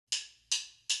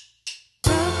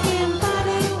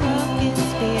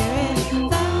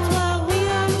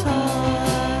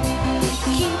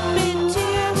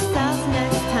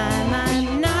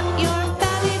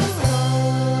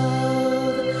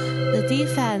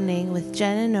Spending with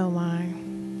Jen and Omar.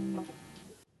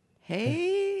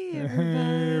 Hey,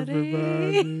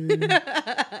 everybody.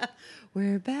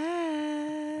 We're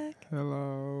back.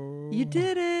 Hello. You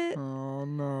did it. Oh,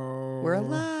 no. We're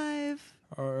alive.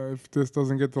 If this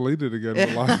doesn't get deleted again,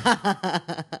 we're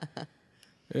live.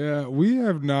 Yeah, we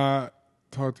have not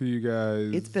talked to you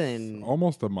guys. It's been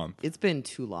almost a month. It's been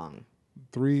too long.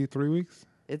 Three weeks?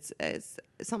 It's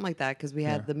something like that because we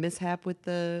had the mishap with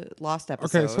the lost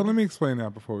episode. Okay, so let me explain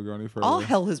that before we go any further. All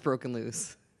hell has broken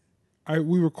loose.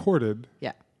 We recorded.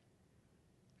 Yeah.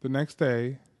 The next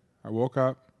day, I woke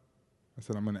up. I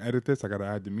said, I'm going to edit this. I got to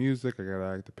add the music. I got to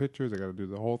add the pictures. I got to do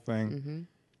the whole thing. Mm-hmm.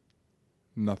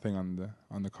 Nothing on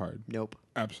the card. Nope.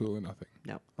 Absolutely nothing.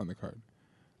 Nope. On the card.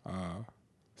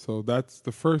 So that's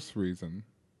the first reason.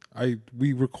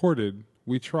 We recorded.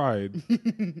 We tried.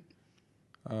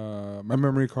 My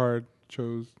memory card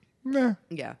chose, Yeah.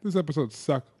 this episode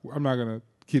sucked. I'm not going to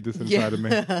keep this inside of me.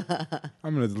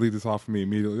 I'm going to delete this off of me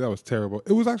immediately. That was terrible.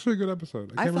 It was actually a good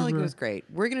episode. I felt like it was great.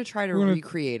 We're going to try to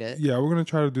recreate it. Yeah, we're going to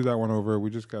try to do that one over. We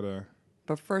just got to...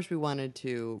 But first we wanted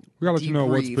to We got to let you know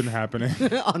what's been happening.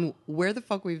 on where the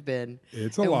fuck we've been.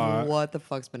 It's a lot. What the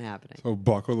fuck's been happening. So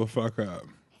buckle the fuck up.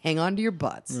 Hang on to your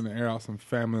butts. I'm going to air out some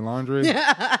family laundry.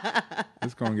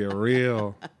 It's going to get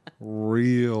real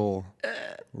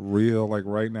like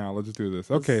right now. Let's do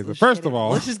this. Okay, so first of all,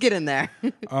 let's just get in there.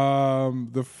 so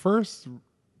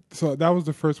that was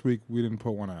the first week we didn't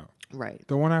put one out. Right.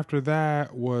 The one after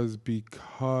that was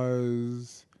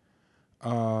because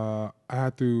I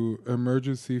had to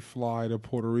emergency fly to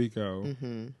Puerto Rico.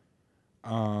 Mm-hmm.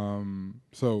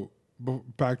 So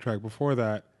backtrack. Before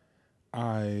that,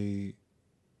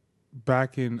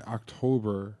 back in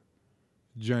October,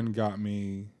 Jen got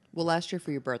me. Well, last year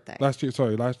for your birthday. Back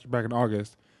in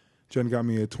August, Jen got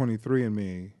me a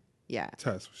 23andMe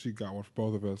test. She got one for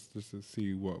both of us just to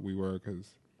see what we were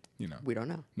because, we don't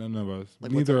know. none of us,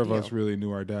 Like, neither of us really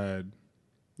knew our dad.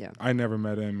 Yeah. I never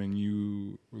met him, and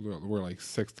you were like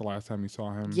 6 the last time you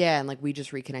saw him. Yeah, and like we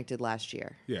just reconnected last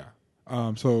year. Yeah.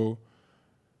 So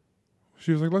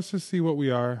she was like, let's just see what we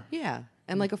are. Yeah.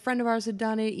 And like a friend of ours had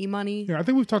done it, E-Money. Yeah, I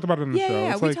think we've talked about it on the show.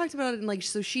 Yeah, It's we talked about it, and like,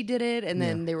 so she did it, and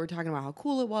then they were talking about how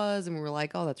cool it was, and we were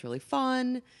like, oh, that's really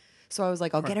fun. So I was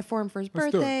like, I'll get it for him for his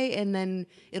birthday, and then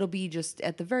it'll be just,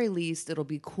 at the very least, it'll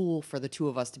be cool for the two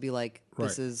of us to be like,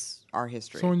 this is our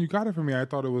history. So when you got it for me, I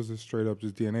thought it was a straight up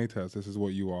just DNA test. This is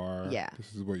what you are. Yeah.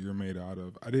 This is what you're made out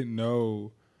of. I didn't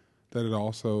know that it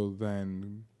also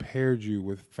then paired you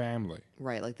with family.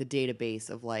 Right, like the database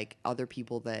of like other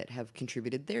people that have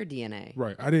contributed their DNA.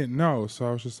 Right, I didn't know, so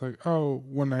I was just like, oh,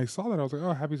 when I saw that, I was like,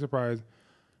 oh, happy surprise.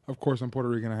 Of course, I'm Puerto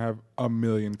Rican, I have a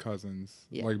million cousins,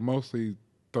 like mostly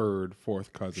third,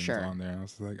 fourth cousins on there. And I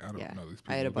was like, I don't know these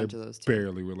people. I had a bunch of those too.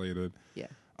 Barely related. Yeah.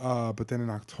 But then in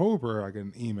October, I get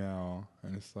an email,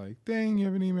 and it's like, dang, you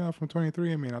have an email from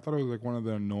 23andMe. And I thought it was like one of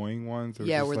the annoying ones.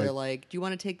 Yeah, where they're like, do you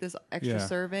want to take this extra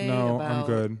survey about I'm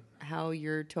good. How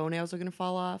your toenails are going to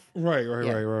fall off? Right.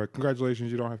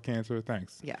 Congratulations, you don't have cancer.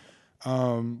 Thanks. Yeah.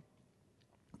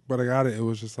 But I got it. It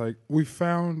was just like, we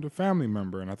found a family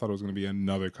member, and I thought it was going to be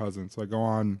another cousin. So I go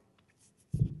on,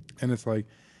 and it's like,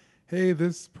 hey,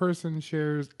 this person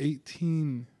shares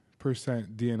 18%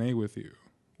 DNA with you,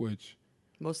 which...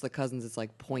 Most of the cousins, it's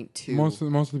like 0.2. Most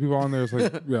of the people on there is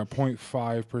like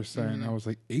 0.5%. I was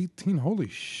like 18, holy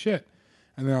shit!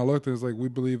 And then I looked and it's like, we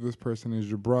believe this person is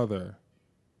your brother,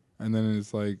 and then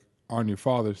it's like on your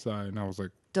father's side, and I was like,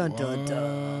 dun what?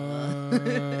 dun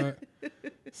dun.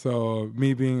 So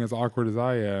me being as awkward as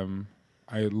I am,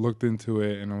 I looked into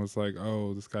it and I was like,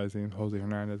 oh, this guy's name is Jose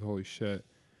Hernandez. Holy shit!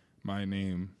 My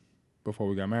name before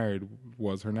we got married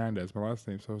was Hernandez, my last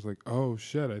name. So I was like, oh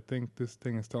shit, I think this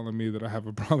thing is telling me that I have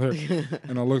a brother.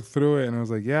 And I looked through it and I was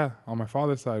like, yeah, on my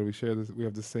father's side, we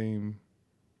have the same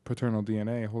paternal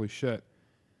DNA. Holy shit.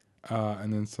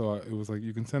 And then so it was like,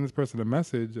 you can send this person a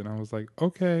message. And I was like,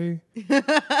 okay,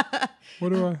 what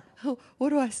do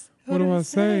I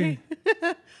say?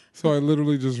 So I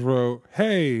literally just wrote,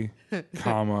 hey,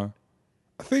 comma,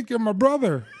 I think you're my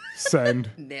brother. Send.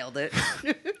 Nailed it.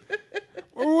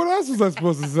 What else was I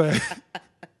supposed to say?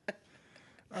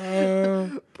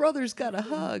 Brother's got a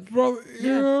hug. Brother,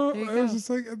 I was just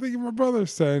like, I think my brother.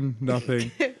 Send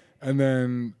nothing. And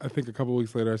then I think a couple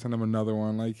weeks later, I sent him another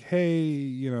one like,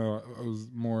 hey, I was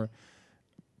more,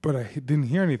 but I didn't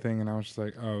hear anything. And I was just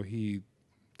like, oh, he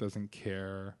doesn't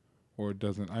care or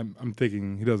doesn't. I'm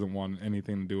thinking he doesn't want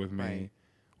anything to do with me,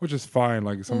 which is fine.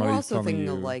 Like somebody's we're also telling thinking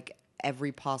you. of like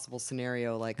every possible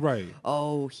scenario. Like, Right.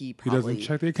 oh, he probably doesn't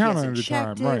check the account he at hasn't the time.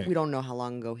 checked it. Right. We don't know how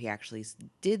long ago he actually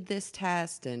did this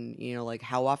test, and like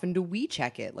how often do we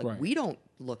check it? Like, Right. we don't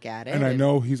look at it. And I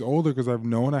know he's older because I've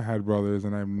known I had brothers,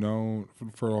 and I've known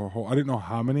for a whole. I didn't know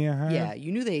how many I had. Yeah,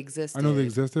 you knew they existed. I know they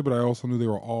existed, but I also knew they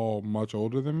were all much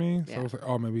older than me. So Yeah. I was like,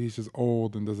 oh, maybe he's just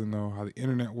old and doesn't know how the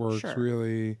internet works. Sure.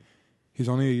 Really, he's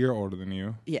only a year older than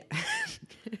you. Yeah.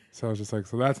 So I was just like,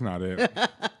 so that's not it.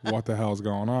 What the hell's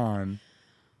going on?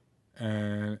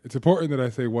 And it's important that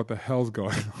I say what the hell's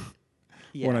going on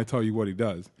when I tell you what he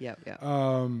does. Yeah.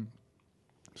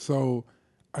 So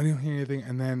I didn't hear anything.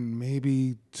 And then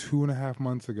maybe 2.5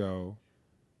 months ago,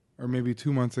 or maybe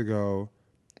 2 months ago,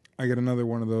 I get another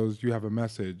one of those, you have a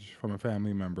message from a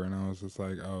family member. And I was just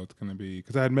like, oh, it's going to be,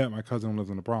 because I had met my cousin who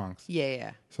lives in the Bronx.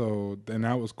 Yeah. So, and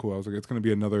that was cool. I was like, it's going to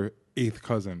be another 8th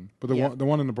cousin. But the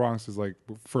one in the Bronx is like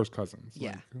first cousins.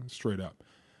 Yeah. Like, straight up.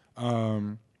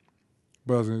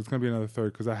 But I was like, it's going to be another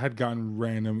 3rd, because I had gotten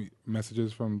random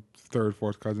messages from 3rd,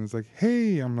 4th cousins like,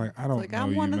 hey, I'm like, I don't know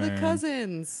I'm you, one of man. the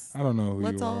cousins. I don't know who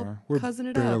Let's you all are. We're cousin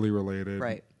it up. barely related.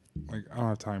 Right. Like, I don't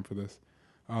have time for this.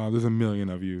 There's a million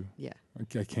of you. Yeah.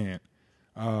 I can't.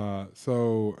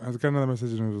 So I got another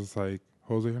message and it was like,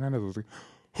 Jose Hernandez. I was like,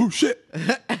 oh shit.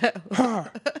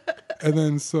 Ha! And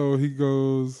then so he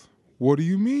goes, what do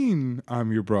you mean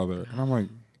I'm your brother? And I'm like,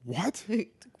 what?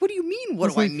 What do you mean?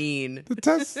 What do I mean?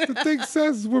 The thing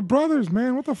says we're brothers,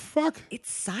 man. What the fuck?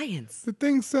 It's science. The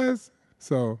thing says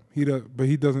so he does, but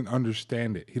he doesn't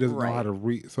understand it. He doesn't know how to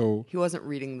read. So he wasn't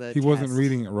reading the. He wasn't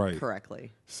reading it right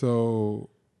correctly. So,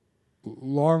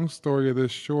 long story of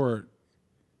this short,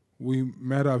 we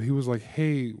met up. He was like,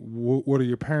 "Hey, what are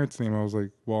your parents' name?" I was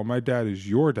like, "Well, my dad is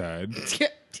your dad."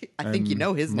 I think you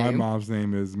know his name. My mom's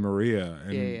name is Maria,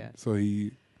 and yeah. So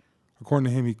he, according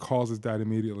to him, he calls his dad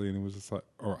immediately, and it was just like,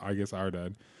 or I guess our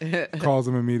dad calls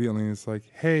him immediately, and it's like,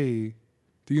 "Hey,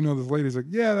 do you know this lady?" He's like,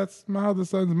 "Yeah, that's my other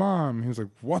son's mom." He was like,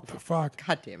 "What the fuck?"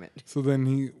 God damn it! So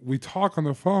then we talk on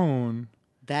the phone.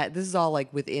 This is all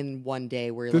like within one day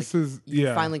where you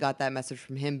finally got that message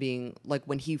from him being like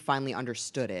when he finally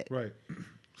understood it. Right.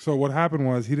 So what happened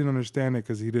was he didn't understand it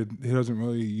because he doesn't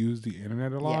really use the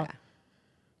internet a lot. Yeah.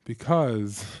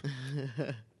 Because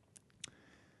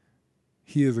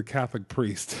he is a Catholic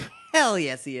priest. Hell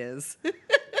yes, he is.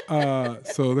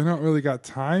 So they don't really got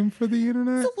time for the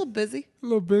internet. He's a little busy. A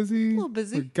little busy.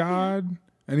 With God.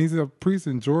 And he's a priest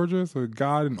in Georgia, so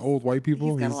God and old white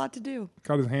people. He's got a lot to do.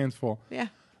 Got his hands full. Yeah,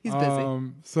 he's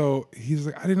busy. So he's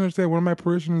like, I didn't understand. One of my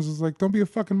parishioners was like, don't be a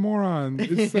fucking moron.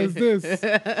 It says this.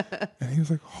 And he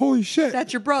was like, holy shit.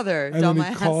 That's your brother, and dumbass.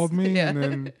 then he called me, and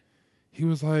then he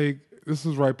was like, this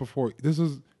was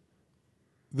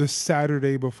the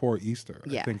Saturday before Easter,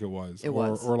 I think it was.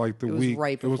 Or like the week.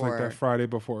 Right before. It was like that Friday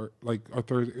before, like a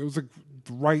Thursday. It was like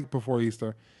right before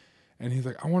Easter. And he's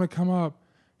like, I want to come up.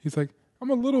 He's like, I'm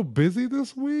a little busy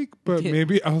this week, but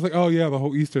maybe. I was like, oh yeah, the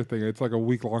whole Easter thing. It's like a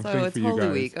week-long thing for you guys. Holy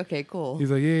Week. Okay, cool. He's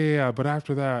like, yeah. But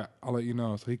after that, I'll let you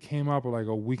know. So he came up like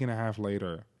a week and a half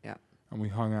later. Yeah. And we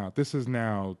hung out. This is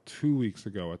now 2 weeks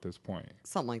ago at this point.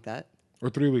 Something like that.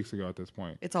 Or 3 weeks ago at this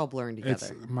point. It's all blurring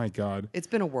together. My God. It's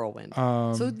been a whirlwind.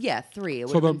 So yeah, 3. It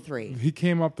would have been 3. He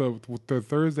came up the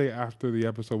Thursday after the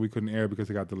episode we couldn't air because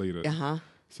it got deleted. Uh-huh.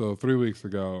 So 3 weeks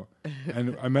ago.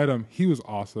 And I met him. He was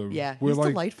awesome. Yeah, We're he's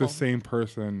like delightful. the same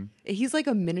person. He's like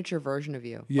a miniature version of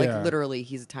you. Yeah. Like literally,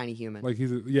 he's a tiny human. Like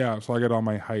so I get all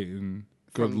my height and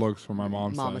good looks from my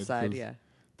mom's side. Yeah.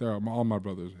 All my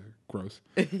brothers are gross.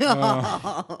 It's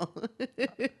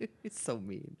so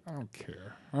mean. I don't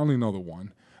care. I only know the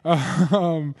one.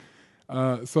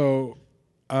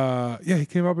 He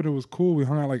came up and it was cool. We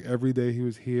hung out like every day he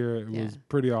was here. It was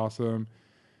pretty awesome.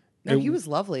 No, he was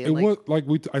lovely.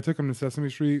 I took him to Sesame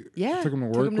Street. Yeah, I took him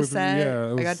to work with set. me.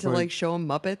 Yeah, I got to show him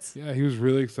Muppets. Yeah, he was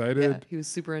really excited. Yeah, he was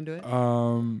super into it.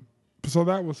 So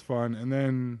that was fun. And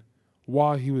then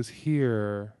while he was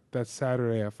here, that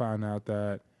Saturday, I found out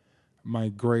that my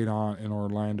great aunt in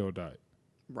Orlando died.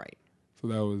 Right. So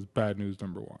that was bad news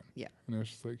number 1. Yeah. And it was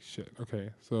just like, shit.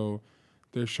 Okay, so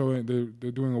they're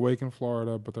doing a wake in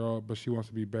Florida, but she wants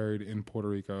to be buried in Puerto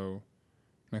Rico,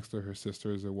 next to her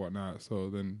sisters and whatnot. So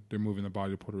then they're moving the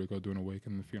body to Puerto Rico, doing a wake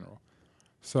and the funeral.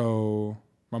 So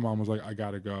my mom was like, I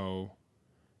gotta go.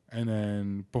 And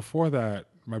then before that,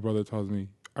 my brother tells me,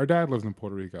 our dad lives in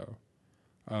Puerto Rico.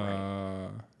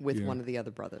 With one of the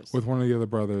other brothers. With one of the other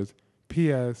brothers.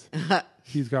 P.S.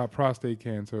 He's got prostate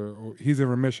cancer. He's in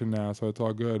remission now, so it's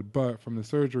all good. But from the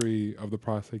surgery of the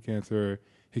prostate cancer,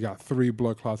 he got 3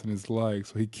 blood clots in his legs,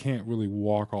 so he can't really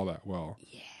walk all that well.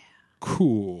 Yeah.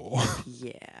 Cool.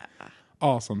 Yeah.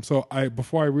 Awesome. So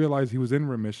before I realized he was in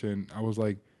remission, I was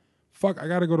like, fuck, I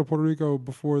got to go to Puerto Rico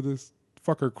before this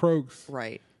fucker croaks.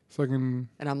 Right. So I can...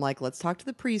 And I'm like, let's talk to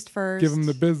the priest first. Give him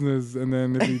the business, and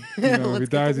then if he, if he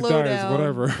dies, he dies,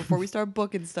 whatever. Before we start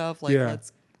booking stuff, like,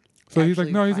 let's... So he's like,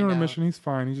 no, he's in remission. He's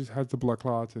fine. He just has the blood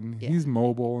clots, and he's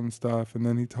mobile and stuff. And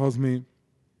then he tells me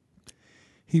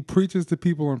he preaches to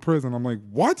people in prison. I'm like,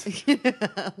 what?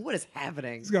 What is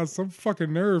happening? He's got some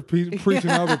fucking nerve preaching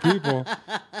to other people.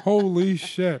 Holy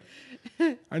shit.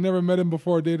 I never met him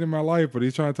before a day in my life, but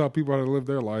he's trying to tell people how to live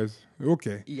their lives.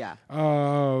 Okay. Yeah.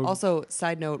 Also,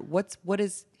 side note, what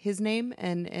is his name,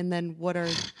 and then what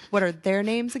are their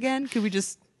names again? Could we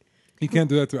just... You can't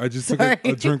do that to me. I just took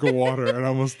a drink of water and I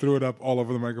almost threw it up all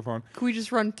over the microphone. Can we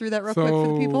just run through that real quick for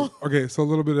the people? Okay, so a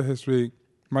little bit of history.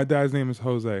 My dad's name is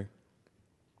Jose.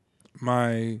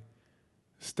 My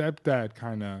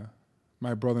stepdad,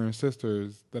 my brother and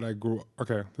sisters that I grew...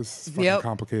 Okay, this is fucking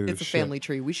complicated. It's a family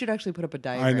tree. We should actually put up a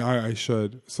diagram. I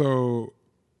should. So,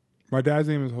 my dad's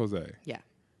name is Jose. Yeah.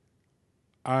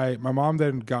 My mom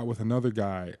then got with another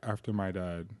guy after my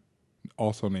dad,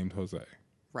 also named Jose.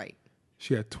 Right.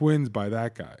 She had twins by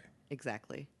that guy.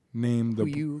 Exactly. Named who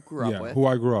you grew up with. Who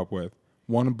I grew up with.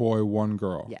 One boy, one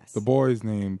girl. Yes. The boy is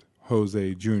named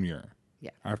Jose Jr.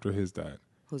 Yeah. After his dad.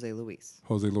 Jose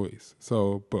Luis.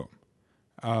 So, boom.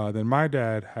 Then my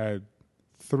dad had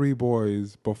 3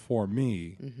 boys before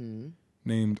me,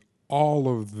 named all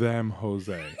of them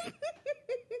Jose.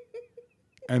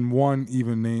 And one he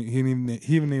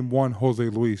even named one Jose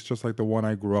Luis, just like the one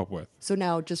I grew up with. So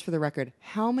now, just for the record,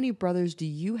 how many brothers do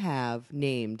you have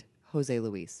named Jose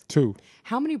Luis? 2.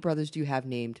 How many brothers do you have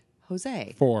named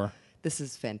Jose? 4. This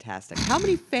is fantastic. How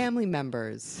many family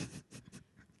members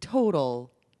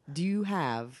total do you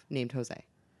have named Jose?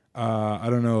 I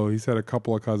don't know. He said a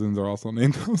couple of cousins are also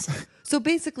named Jose. So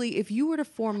basically, if you were to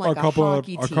form like a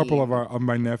hockey team, a couple of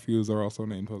my nephews are also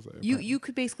named Jose. You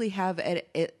could basically have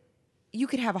you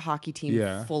could have a hockey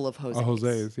team full of Jose's.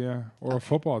 Jose's, yeah. Or a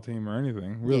football team or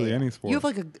anything. Really, any sport. You have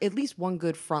like at least one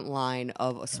good front line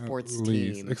of a sports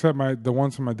team. Except the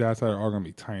ones from my dad's side are all going to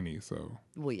be tiny, so.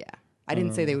 Well, yeah. I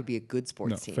didn't say they would be a good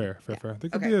sports team. Fair. They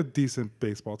could be a decent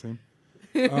baseball team.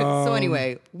 So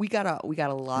anyway, we got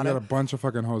a bunch of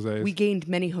fucking Jose's. We gained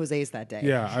many Jose's that day.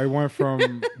 Yeah, I went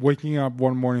from waking up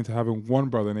one morning to having one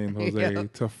brother named Jose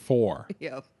to 4.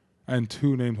 Yep. And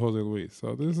 2 named Jose Luis.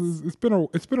 So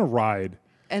it's been a ride.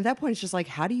 And at that point, it's just like,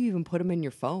 how do you even put them in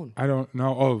your phone? I don't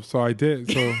know. Oh, so I did.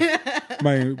 So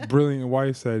my brilliant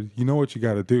wife said, "You know what you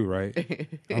got to do, right?"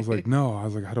 I was like, "No." I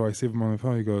was like, "How do I save him on my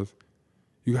phone?" He goes,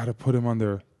 "You got to put him on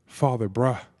their father,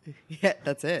 bruh." Yeah,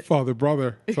 that's it. Father,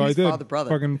 brother. So I did. Father,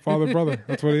 brother. Fucking father, brother.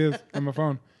 That's what he is on my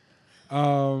phone.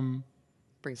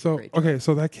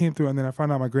 So that came through, and then I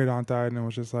found out my great aunt died, and it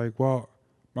was just like, well,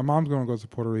 my mom's going to go to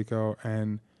Puerto Rico,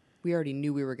 and we already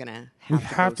knew we were going to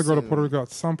have to go to Puerto Rico at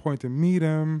some point to meet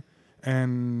him,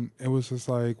 and it was just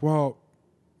like, well,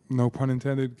 no pun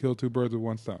intended, kill 2 birds with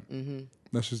one stone. Mm-hmm.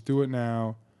 Let's just do it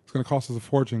now. It's going to cost us a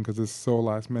fortune because it's so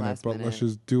last minute, let's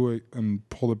just do it and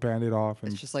pull the Band-Aid off.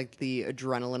 And it's just like the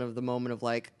adrenaline of the moment of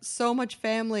like, so much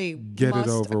family, get it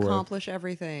over with. Accomplish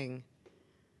everything.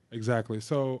 Exactly.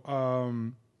 So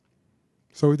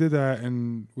we did that,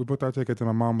 and we booked our tickets, and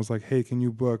my mom was like, hey, can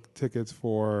you book tickets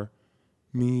for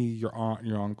me, your aunt,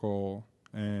 your uncle,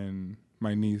 and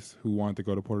my niece who wanted to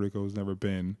go to Puerto Rico, who's never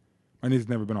been. My niece has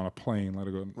never been on a plane, let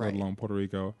alone Puerto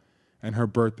Rico. And her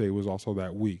birthday was also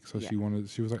that week. So she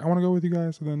was like, I want to go with you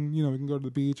guys. So then, we can go to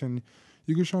the beach, and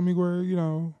you can show me where,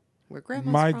 where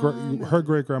grandma's from. Her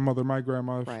great-grandmother, my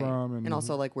grandma's from. And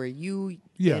also like where you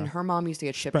and her mom used to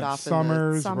get shipped off in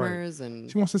the summers. And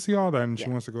she wants to see all that, and she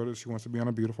wants to be on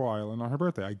a beautiful island on her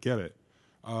birthday. I get it.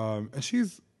 And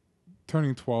she's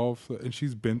turning 12, and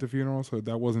she's been to funerals, so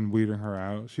that wasn't weeding her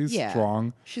out. She's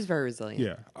strong. She's very resilient.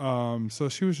 Yeah. So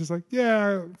she was just like,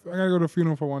 yeah, I gotta go to a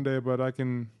funeral for one day, but I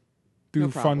can do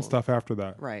fun stuff after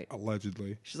that. Right.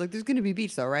 Allegedly. She's like, there's gonna be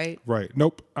beach though, right? Right.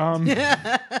 Nope.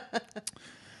 I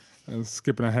was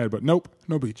skipping ahead, but nope,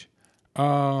 no beach. So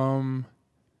I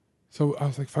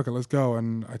was like, fuck it, let's go.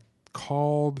 And I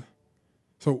called.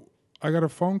 So I got a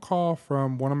phone call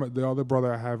from the other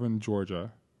brother I have in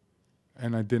Georgia.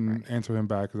 And I didn't answer him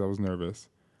back because I was nervous.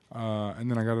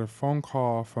 And then I got a phone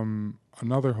call from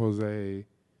another Jose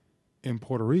in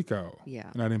Puerto Rico. Yeah.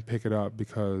 And I didn't pick it up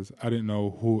because I didn't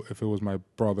know if it was my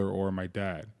brother or my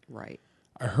dad. Right.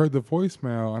 I heard the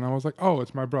voicemail, and I was like, oh,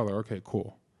 it's my brother. Okay,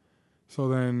 cool. So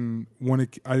then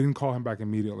I didn't call him back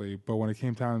immediately, but when it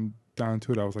came down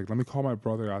to it, I was like, let me call my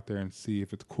brother out there and see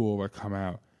if it's cool if I come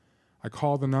out. I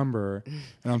called the number,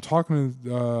 and I'm talking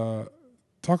to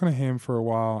talking to him for a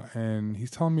while, and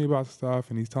he's telling me about stuff,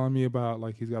 and he's telling me about,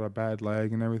 like, he's got a bad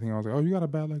leg and everything. I was like, oh, you got a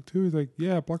bad leg too? He's like,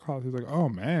 yeah, blood clots. He's like, oh,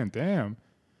 man, damn.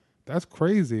 That's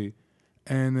crazy.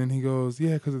 And then he goes,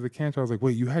 yeah, because of the cancer. I was like,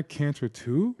 wait, you had cancer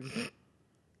too?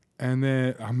 And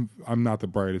then I'm not the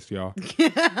brightest, y'all.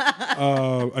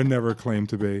 I never claimed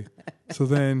to be. So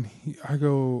then I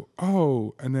go,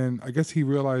 oh, and then I guess he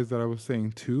realized that I was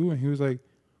saying two, and he was like,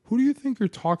 who do you think you're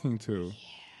talking to? Yeah.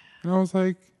 And I was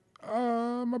like,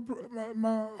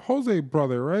 my Jose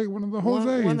brother, right? One of the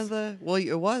Jose's. One of the, well,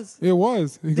 it was. It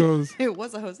was. He goes, it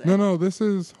was a Jose. No, this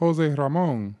is Jose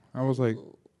Ramon. I was like,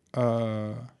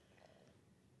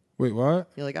 wait, what?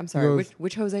 You're like, I'm sorry, goes,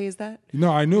 which Jose is that?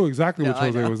 No, I knew exactly which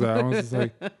Jose was that. I was just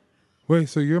like, wait,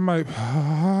 so you're my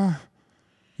father?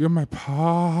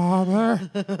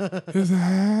 Is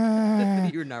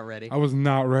that? You're not ready. I was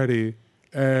not ready.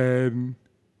 And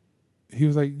he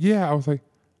was like, yeah. I was like,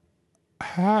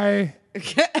 hi.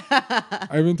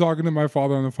 I've been talking to my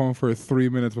father on the phone for 3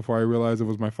 minutes before I realized it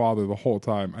was my father the whole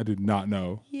time. I did not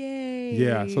know. Yay.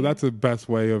 Yeah, so that's the best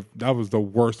way of, that was the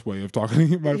worst way of talking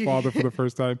to my father for the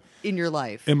first time. In your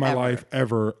life. In my life,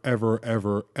 ever.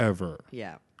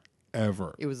 Yeah.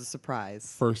 Ever. It was a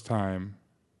surprise. First time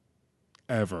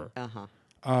ever.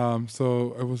 Uh-huh.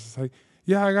 So it was just like,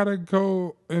 yeah, I gotta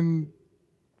go and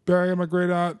bury my great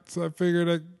aunt, so I figured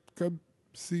I'd come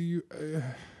see you.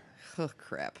 Oh,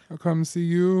 crap. I'll come see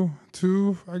you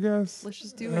too, I guess. Let's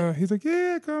just do it. He's like,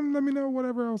 yeah, come, let me know,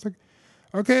 whatever. I was like,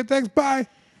 okay, thanks, bye.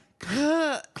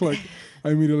 Click.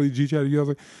 I immediately G-chatted you. I was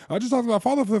like, I just talked to my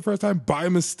father for the first time by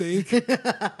mistake.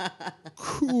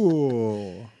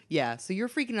 Cool. Yeah, so you're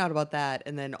freaking out about that,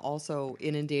 and then also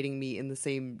inundating me in the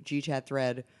same G-chat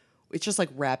thread. It's just like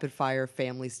rapid fire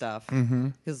family stuff.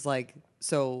 Because like,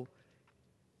 so,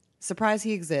 surprise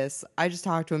he exists. I just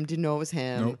talked to him, didn't know it was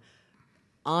him. Nope.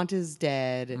 Aunt is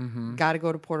dead. Got to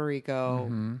go to Puerto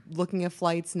Rico. Looking at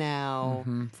flights now.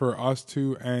 For us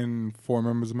two and 4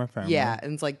 members of my family. Yeah,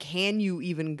 and it's like, can you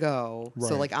even go? Right.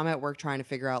 So like, I'm at work trying to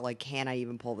figure out like, can I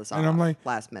even pull this off? And I'm like,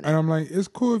 last minute. And I'm like, it's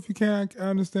cool if you can't. I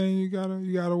understand you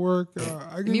gotta work.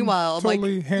 I can Meanwhile,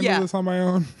 totally like, handle this on my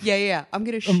own. Yeah. I'm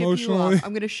gonna ship you Emotionally. off.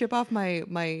 I'm gonna ship off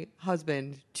my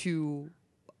husband to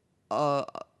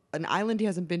an island he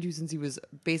hasn't been to since he was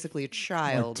basically a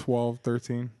child. Like 12,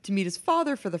 13. To meet his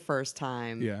father for the first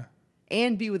time. Yeah.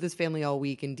 And be with his family all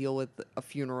week and deal with a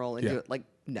funeral and do it. Like,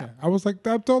 no. Yeah. I was like,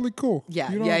 that's totally cool.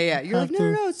 Yeah. You're like,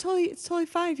 no, it's totally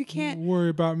fine if you can't worry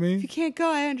about me. If you can't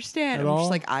go, I understand. At I'm all?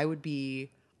 just like, I would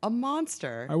be a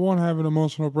monster. I won't have an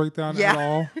emotional breakdown at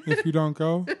all if you don't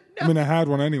go. No. I mean, I had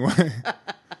one anyway.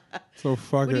 So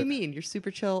fuck it. What do you mean? You're super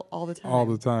chill all the time. All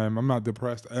the time. I'm not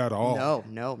depressed at all.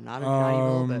 No, not even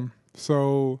a little bit.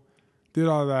 So did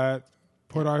all that.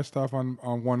 Put our stuff on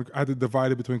one. I had to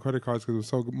divide it between credit cards because it was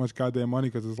so much goddamn money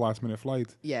because it's last minute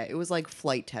flights. Yeah, it was like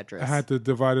flight Tetris. I had to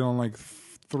divide it on like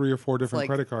 3 or 4 different like,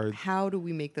 credit cards. How do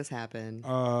we make this happen?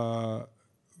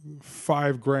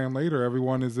 $5,000 later,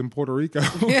 everyone is in Puerto Rico.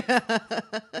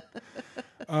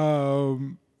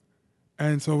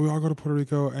 And so we all go to Puerto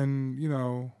Rico, and you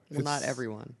know, well, not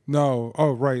everyone. No.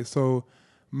 Oh, right. So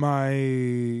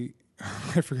I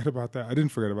forget about that. I didn't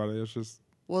forget about it. It's just.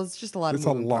 Well, it's just a lot of. It's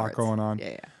a lot going on.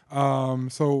 Yeah.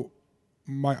 So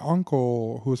my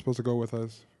uncle, who was supposed to go with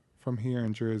us from here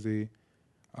in Jersey,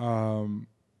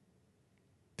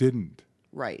 didn't.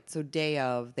 Right. So day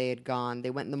of, they had gone. They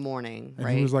went in the morning. And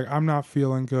right. he was like, "I'm not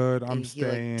feeling good. I'm and staying."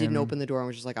 He like, didn't open the door and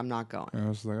was just like, "I'm not going." And I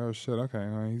was like, "Oh shit. Okay.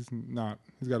 Well, he's not.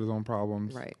 He's got his own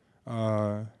problems. Right.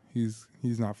 He's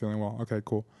not feeling well. Okay.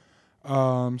 Cool.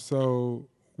 So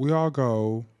we all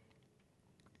go,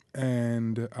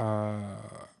 and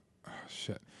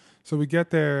shit. So we get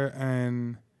there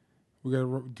and we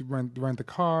gotta rent the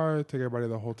car, take everybody to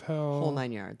the hotel. Whole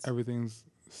 9 yards. Everything's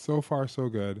so far so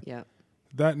good. Yeah.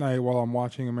 That night, while I'm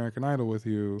watching American Idol with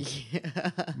you,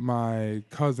 my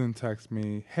cousin texts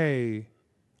me, "Hey,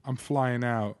 I'm flying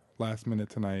out last minute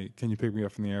tonight. Can you pick me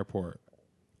up from the airport?"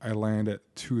 I land at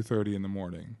 2:30 in the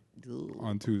morning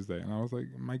on Tuesday, and I was like,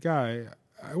 "My guy,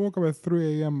 I woke up at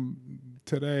 3 a.m.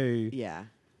 today. Yeah.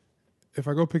 If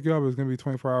I go pick you up, it's gonna be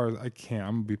 24 hours. I can't.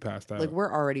 I'm gonna be passed out. Like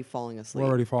we're already falling asleep. We're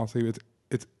already falling asleep.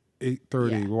 It's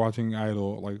 8:30. Yeah. We're watching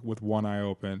Idol like with one eye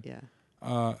open. Yeah.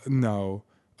 No.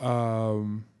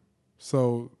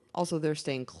 So also they're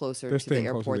staying closer to the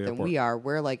airport than we are.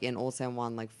 We're like in Old San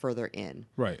Juan, like further in.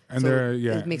 Right, and so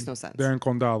it makes no sense. They're in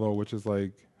Condado, which is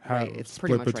like it's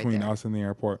split between us and the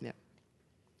airport. Yeah.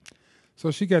 So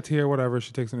she gets here, whatever.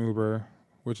 She takes an Uber,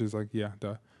 which is like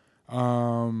duh.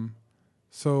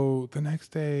 So the next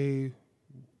day,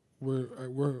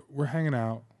 we're hanging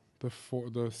out.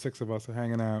 The 6 of us are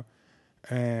hanging out,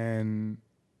 and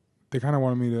they kind of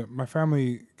wanted me to. My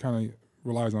family kind of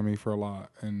relies on me for a lot,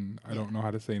 and I don't know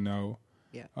how to say no.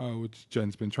 Yeah. Which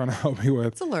Jen's been trying to help me with.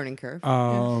 It's a learning curve.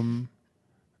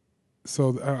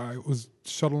 So I was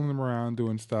shuttling them around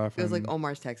doing stuff. It was like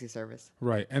Omar's taxi service.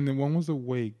 Right. And then when was the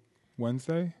wake?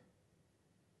 Wednesday?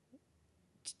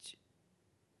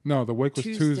 No, the wake was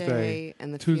Tuesday.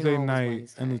 And the Tuesday night.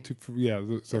 was And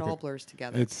it all blurs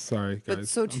together. It's sorry, guys. But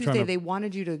so Tuesday, they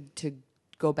wanted you to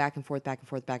go back and forth, back and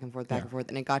forth, back and forth, back and forth.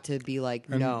 And it got to be like,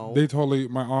 and no. They totally,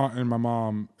 my aunt and my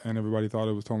mom and everybody thought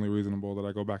it was totally reasonable that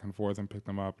I go back and forth and pick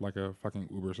them up like a fucking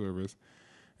Uber service.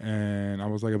 And I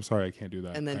was like, I'm sorry, I can't do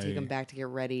that. And then take them back to get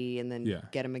ready, and then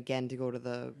get them again to go to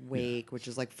the wake, which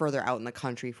is like further out in the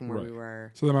country from where we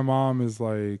were. So then my mom is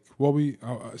like, well,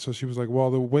 so she was like,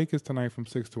 well, the wake is tonight from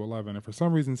 6 to 11. And for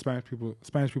some reason, Spanish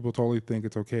people totally think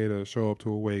it's okay to show up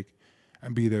to a wake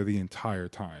and be there the entire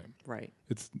time. Right.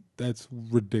 That's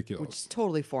ridiculous. Which is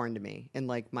totally foreign to me in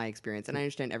like my experience. And I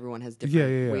understand everyone has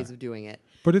different ways of doing it.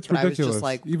 But it's ridiculous. I was just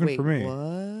like, even for me.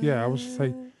 What? Yeah, I was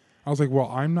like, well,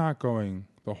 I'm not going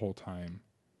the whole time.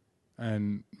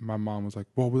 And my mom was like,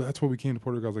 well, that's what we came to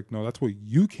Puerto Rico. I was like, no, that's what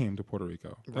you came to Puerto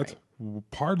Rico. That's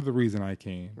part of the reason I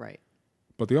came. Right.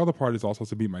 But the other part is also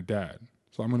to meet my dad.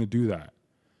 So I'm going to do that.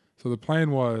 So the plan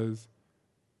was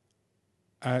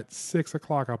at 6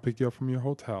 o'clock, I'll pick you up from your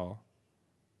hotel,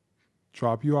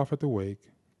 drop you off at the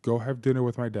wake, go have dinner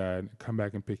with my dad, come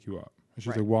back and pick you up. And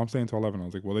she's like, well, I'm staying until 11. I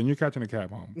was like, well, then you're catching a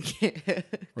cab home.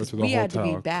 Or to the we hotel. had to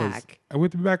be back. I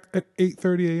went to be back at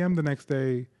 8:30 a.m. the next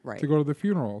day to go to the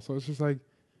funeral. So it's just like,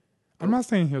 I'm not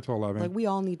staying here till 11. Like, we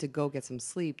all need to go get some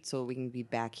sleep so we can be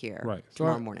back here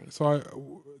tomorrow morning. So I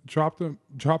dropped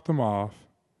them off.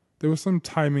 There was some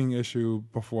timing issue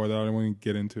before that I don't want to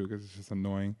get into because it's just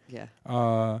annoying. Yeah.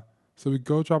 So we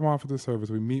go drop them off at the service.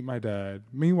 We meet my dad.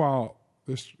 Meanwhile,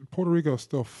 Puerto Rico is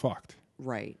still fucked.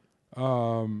 Right.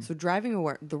 So driving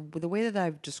away, the way that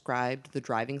I've described the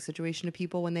driving situation to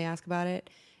people when they ask about it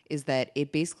is that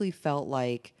it basically felt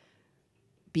like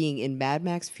being in Mad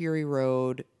Max Fury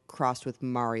Road crossed with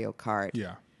Mario Kart.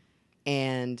 Yeah.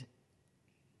 And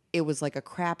it was like a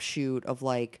crapshoot of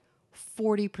like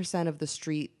 40% of the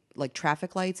street, like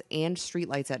traffic lights and street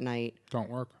lights at night don't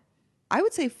work. I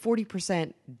would say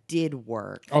 40% did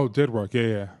work. Oh, did work.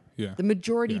 Yeah. The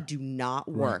majority do not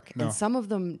work. Right. No. And some of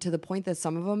them, to the point that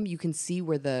some of them, you can see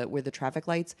where the traffic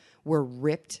lights were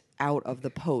ripped out of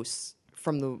the posts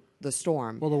from the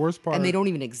storm. Well, the worst part... And they don't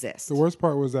even exist. The worst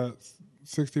part was that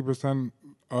 60%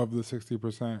 of the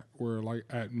 60% were like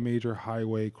at major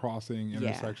highway crossing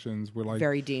intersections. Were like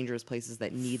very dangerous places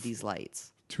that need these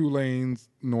lights. 2 lanes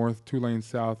north, 2 lanes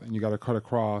south, and you got to cut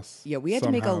across. Yeah, we had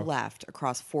to make a left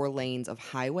across 4 lanes of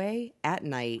highway at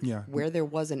night where there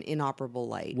was an inoperable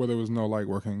light. Where there was no light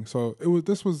working. So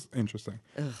this was interesting.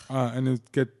 And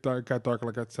it got dark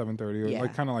like at 7:30,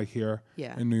 like kind of like here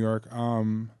in New York.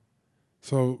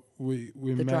 So we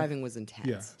the driving was intense.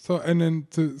 Yeah. So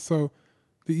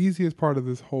the easiest part of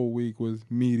this whole week was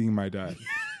meeting my dad.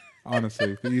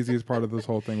 Honestly, the easiest part of this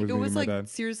whole thing was meeting my dad.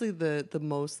 Seriously the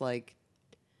most like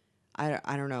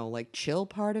I don't know, like chill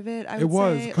part of it. It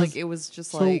was say. Like it was just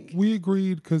so like we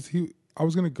agreed because we were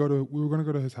gonna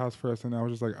go to his house first, and I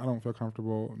was just like, I don't feel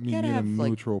comfortable meeting in a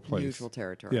neutral place, neutral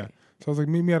territory. Yeah. So I was like,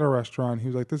 meet me at a restaurant. He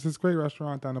was like, this is a great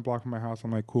restaurant down the block from my house.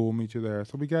 I'm like, cool, we'll meet you there.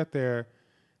 So we get there,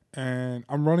 and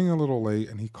I'm running a little late,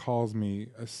 and he calls me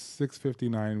at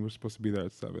 6:59. We're supposed to be there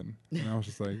at 7, and I was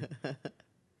just like,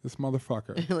 this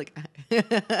motherfucker. Like, you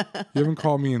haven't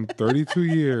called me in 32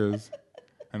 years.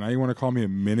 And now you want to call me a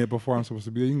minute before I'm supposed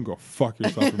to be there? You can go fuck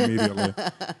yourself immediately.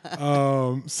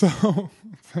 So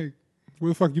it's like, where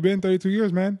the fuck you been 32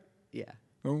 years, man? Yeah.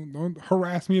 Don't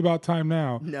harass me about time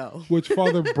now. No. Which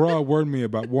Father Bruh warned me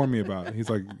about. He's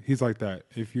like that.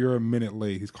 If you're a minute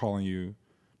late, he's calling you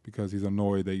because he's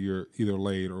annoyed that you're either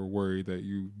late or worried that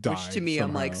you died. Which to me, somehow.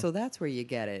 I'm like, so that's where you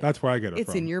get it. That's where I get it from.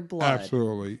 It's in your blood.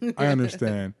 Absolutely. I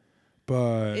understand.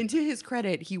 But and to his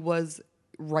credit, he was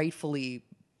rightfully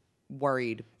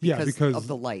worried because of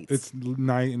the lights. It's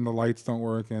night and the lights don't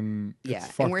work, and it's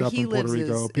fucked and where up he in Puerto lives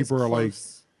Rico. People are like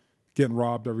getting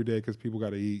robbed every day because people got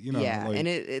to eat. You know, like, and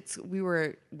it's we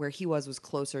were where he was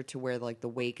closer to where like the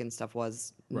wake and stuff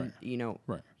was. You know,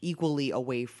 equally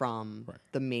away from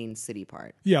the main city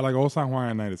part. Yeah, like Old San Juan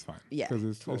at night is fine. Yeah, because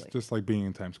it's just like being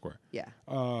in Times Square. Yeah.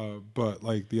 But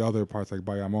like the other parts, like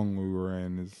Bayamon, we were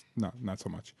in, is not so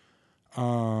much.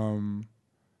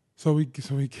 So we get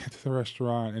to the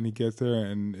restaurant, and he gets there,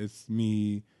 and it's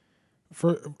me.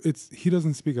 He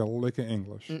doesn't speak a lick of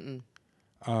English.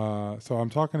 So I'm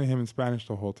talking to him in Spanish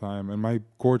the whole time, and my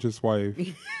gorgeous wife,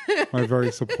 my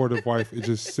very supportive wife, is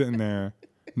just sitting there,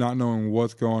 not knowing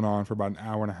what's going on for about an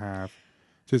hour and a half,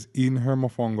 just eating her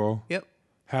mofongo. Yep.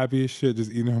 Happy as shit,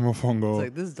 just eating her mofongo. It's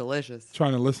like, this is delicious.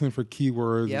 Trying to listen for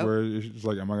keywords where it's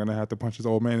like, am I gonna have to punch this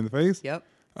old man in the face? Yep.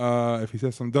 If he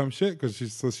says some dumb shit, because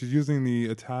she's using the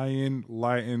Italian,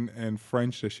 Latin, and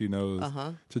French that she knows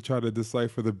to try to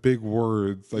decipher the big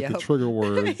words, like the trigger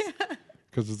words.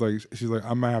 Because it's like she's like,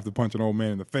 I might have to punch an old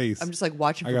man in the face. I'm just like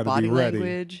watching for body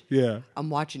language. Yeah. I'm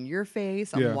watching your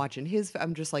face. I'm watching his.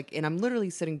 I'm just like, and I'm literally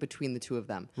sitting between the two of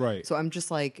them. Right. So I'm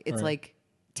just like, it's like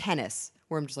tennis,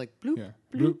 where I'm just like, bloop,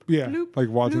 bloop, yeah, bloop, like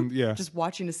watching, bloop, just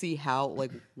watching to see how,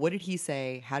 like, what did he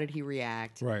say? How did he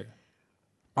react? Right.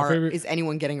 Is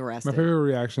anyone getting arrested? My favorite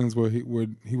reactions were he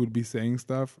would be saying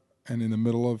stuff, and in the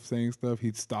middle of saying stuff,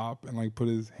 he'd stop and like put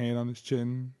his hand on his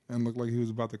chin and look like he was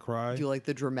about to cry. Do like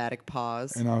the dramatic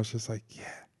pause. And I was just like,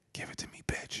 yeah, give it to me,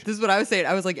 bitch. This is what I was saying.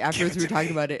 I was like, afterwards we were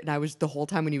talking about it, and I was the whole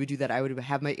time when he would do that, I would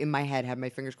have my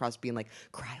fingers crossed, being like,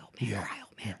 cry, old man, cry,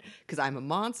 old man, because I'm a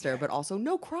monster, but also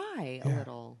no, cry a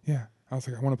little. Yeah. I was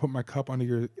like, I want to put my cup under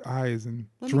your eyes and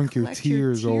drink your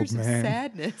tears, old man.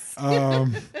 Sadness.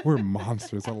 We're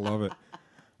monsters. I love it.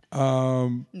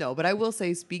 No, but I will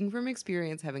say, speaking from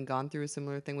experience, having gone through a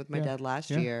similar thing with my dad last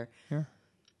year,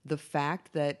 the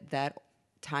fact that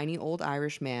tiny old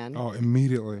Irish man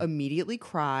immediately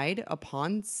cried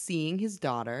upon seeing his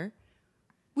daughter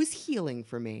was healing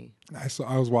for me.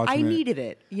 I was watching I needed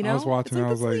it, you know? I was watching it's like,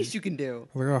 I was that's like, the least you can do.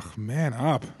 I was like, oh, man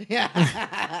up. Yeah.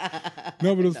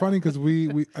 No, but it was funny because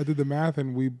I did the math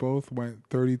and we both went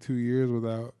 33 years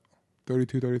without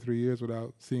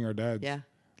seeing our dads. Yeah.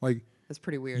 Like, that's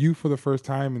pretty weird. You for the first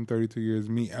time in 32 years,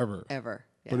 me ever. Ever.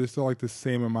 Yeah. But it's still like the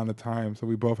same amount of time. So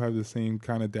we both have the same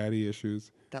kind of daddy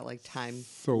issues. That like time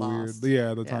so lost. Weird.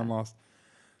 Yeah, the time lost.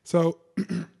 So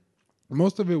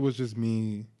most of it was just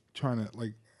me trying to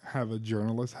like have a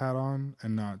journalist hat on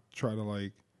and not try to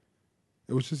like,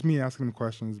 it was just me asking him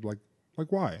questions like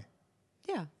why?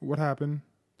 Yeah. What happened?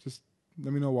 Just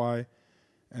let me know why.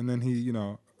 And then he, you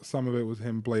know, some of it was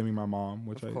him blaming my mom,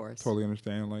 which I totally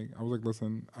understand. Like, I was like,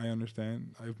 listen, I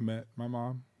understand. I've met my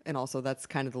mom. And also, that's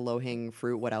kind of the low-hanging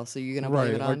fruit. What else are you going to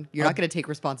blame it on? You're not going to take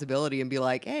responsibility and be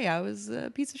like, hey, I was a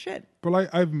piece of shit. But,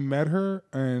 like, I've met her,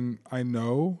 and I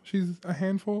know she's a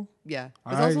handful. Yeah.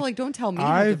 It's also like, don't tell me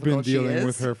I've been dealing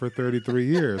with her for 33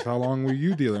 years. How long were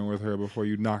you dealing with her before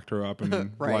you knocked her up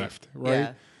and left? Right?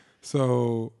 Yeah.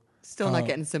 So... Still not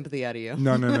getting sympathy out of you.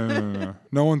 No.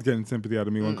 No one's getting sympathy out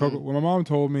of me. When my mom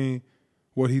told me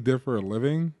what he did for a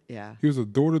living, he was a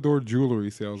door-to-door jewelry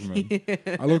salesman.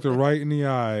 I looked her right in the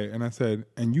eye and I said,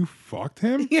 and you fucked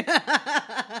him?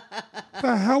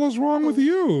 The hell is wrong with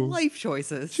you? Life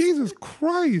choices. Jesus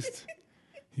Christ.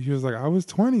 He was like, I was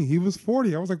 20. He was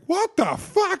 40. I was like, what the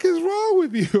fuck is wrong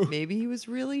with you? Maybe he was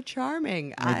really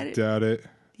charming. I doubt it.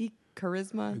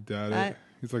 Charisma. I doubt it.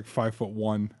 He's like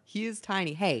 5'1". He is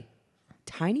tiny. Hey,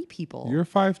 tiny people. You're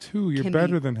 5'2". You're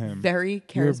better than him. Very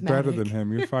charismatic. You're better than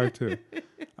him. You're 5'2".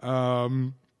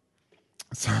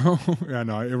 So yeah,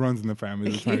 no, it runs in the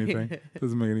family. The tiny thing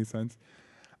doesn't make any sense.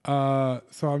 So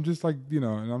I'm just like, you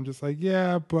know, and I'm just like,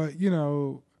 yeah, but you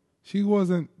know, she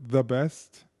wasn't the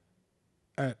best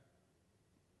at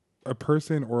a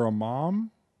person or a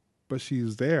mom, but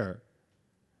she's there.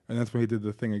 And that's when he did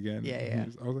the thing again. Yeah.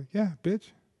 I was like, yeah, bitch.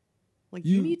 Like,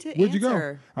 you need to where'd answer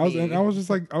you go? I was just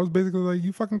like, I was basically like,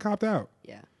 you fucking copped out.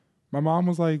 Yeah. My mom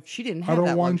was like, she didn't have I don't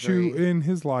that want luxury. you in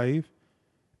his life,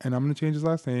 and I'm going to change his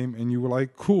last name. And you were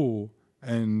like, cool,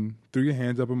 and threw your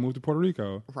hands up and moved to Puerto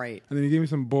Rico. Right. And then he gave me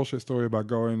some bullshit story about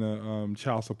going to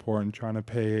child support and trying to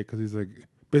pay it because he's like,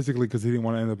 basically because he didn't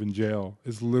want to end up in jail.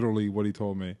 It's literally what he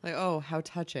told me. Like, oh, how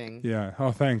touching. Yeah.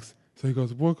 Oh, thanks. So he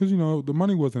goes, well, because, you know, the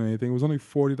money wasn't anything. It was only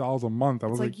 $40 a month. I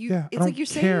was like, yeah, it's like you're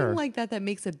saying like that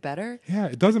makes it better. Yeah,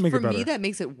 it doesn't make it better. For me, that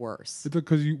makes it worse.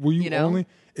 Because were you only,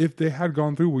 if they had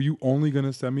gone through, were you only going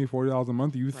to send me $40 a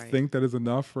month? Do you think that is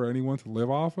enough for anyone to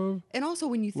live off of? And also,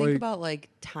 when you think about like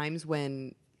times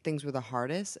when things were the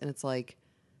hardest, and it's like,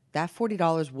 that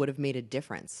 $40 would have made a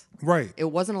difference. Right. It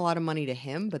wasn't a lot of money to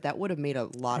him, but that would have made a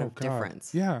lot of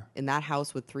difference. Yeah. In that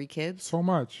house with 3 kids. So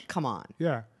much. Come on.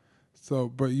 Yeah. So,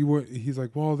 but he's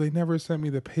like, well, they never sent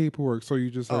me the paperwork. So you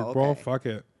just like, well, fuck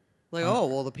it. Like,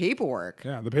 the paperwork.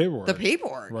 Yeah, the paperwork. The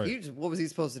paperwork. Right. What was he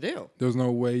supposed to do? There's no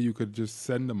way you could just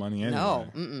send the money anyway. No.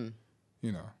 Mm-mm.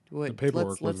 You know, the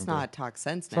paperwork. Let's not talk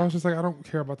sense now. So I was just like, I don't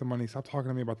care about the money. Stop talking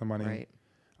to me about the money. Right.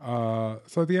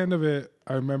 So at the end of it,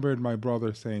 I remembered my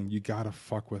brother saying, you got to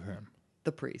fuck with him.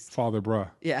 The priest. Father Bruh.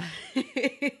 Yeah.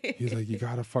 He's like, you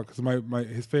got to fuck. Because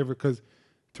his favorite, because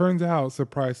turns out,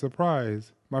 surprise,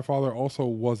 surprise, my father also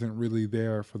wasn't really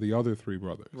there for the other 3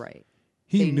 brothers. Right.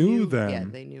 He knew them. Yeah,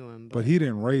 they knew him. But he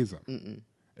didn't raise them. Mm-mm.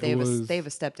 They have a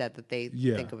stepdad that they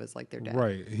think of as like their dad.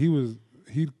 Right. He was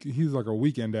he's like a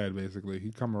weekend dad basically.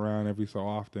 He'd come around every so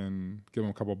often, give him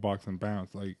a couple bucks and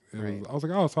bounce. Like I was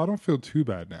like, oh, so I don't feel too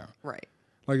bad now. Right.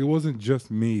 Like it wasn't just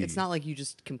me. It's not like you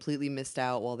just completely missed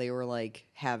out while they were like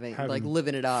having like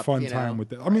living it up. Fun time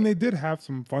with it. I mean, they did have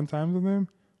some fun times with him,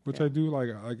 which I do like.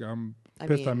 I'm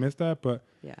pissed I missed that, but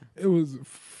it was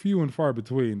few and far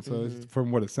between. So it's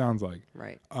from what it sounds like.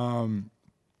 Right.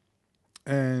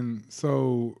 And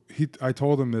so I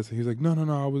told him this, and he's like, no,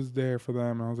 I was there for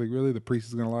them. And I was like, really? The priest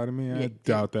is going to lie to me? I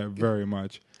doubt that very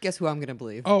much. Guess who I'm going to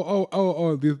believe?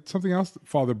 Something else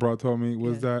Father Broad told me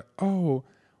was that,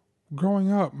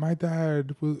 growing up, my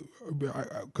dad was,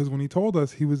 because when he told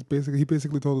us, he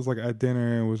basically told us like at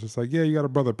dinner, and was just like, yeah, you got a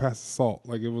brother, pass the salt.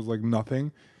 Like it was like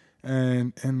nothing.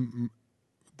 And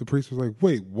the priest was like,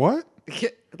 wait, what?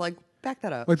 Like, back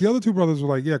that up. Like the other two brothers were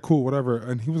like, yeah, cool, whatever.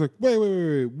 And he was like,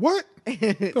 wait, what?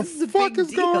 The fuck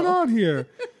is going on here?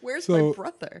 Where's my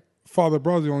brother? Father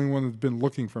Broad's the only one that's been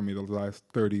looking for me the last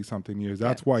 30-something years.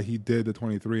 That's why he did the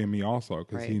 23andMe also,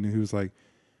 because he knew, he was like,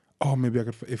 oh, maybe I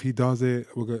could, if he does it,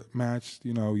 we'll get matched.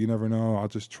 You know, you never know. I'll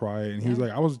just try it. And he was like,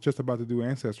 I was just about to do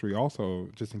Ancestry also,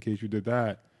 just in case you did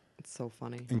that. It's so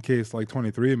funny. In case like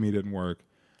 23andMe didn't work.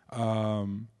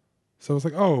 So it's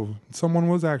like, oh, someone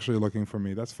was actually looking for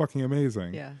me. That's fucking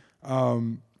amazing. Yeah.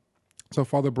 So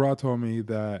Father Broad told me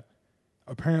that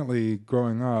apparently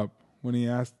growing up, when he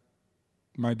asked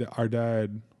our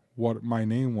dad what my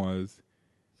name was,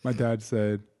 my dad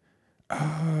said,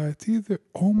 it's either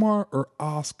Omar or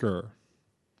Oscar.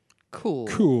 Cool.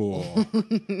 So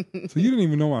you didn't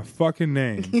even know my fucking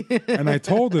name. And I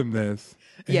told him this.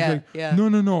 And he's like,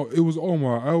 no, it was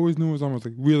Omar. I always knew it was Omar. I was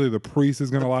like, really? The priest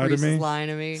is going to lie to me? The priest is lying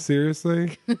to me?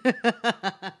 Seriously?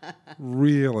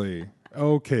 Really?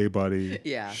 Okay, buddy.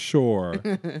 Yeah. Sure.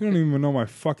 You don't even know my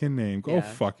fucking name. Go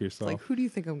fuck yourself. It's like, who do you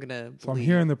think I'm going to So I'm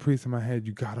hearing the priest in my head.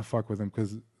 You got to fuck with him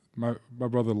because my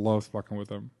brother loves fucking with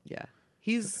him. Yeah.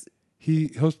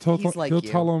 He'll tell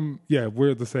him,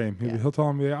 we're the same. He'll tell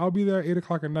him, I'll be there at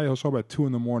 8:00 at night. He'll show up at 2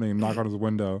 a.m. and knock on his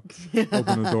window,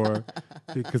 open the door,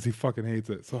 because he fucking hates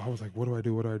it. So I was like, what do I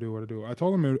do? I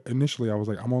told him initially, I was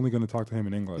like, I'm only going to talk to him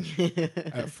in English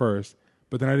at first.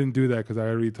 But then I didn't do that because I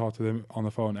already talked to them on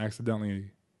the phone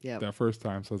accidentally that first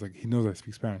time. So I was like, he knows I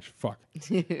speak Spanish. Fuck.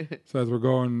 So as we're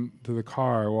going to the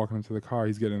car, walking into the car,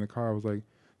 he's getting in the car. I was like,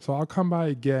 so I'll come by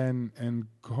again and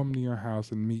come to your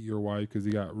house and meet your wife because he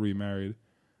got remarried,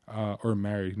 or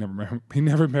married. He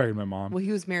never married my mom. Well,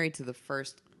 he was married to the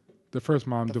first. The first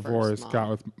mom divorced.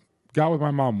 Got with my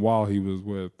mom while he was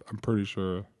with. I'm pretty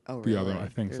sure the other. I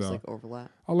think There's so. Like overlap.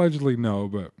 Allegedly, no,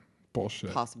 but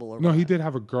bullshit. Possible overlap. No, he did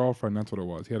have a girlfriend. That's what it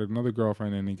was. He had another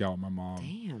girlfriend and he got with my mom.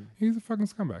 Damn. He's a fucking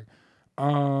scumbag.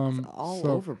 It's all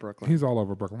over Brooklyn. He's all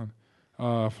over Brooklyn.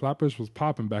 Flatbush was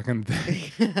popping back in the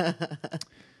day.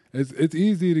 It's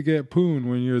easy to get poon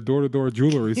when you're a door-to-door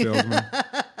jewelry salesman.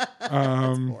 That's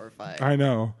horrifying. I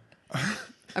know.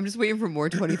 I'm just waiting for more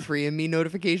 23andMe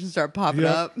notifications to start popping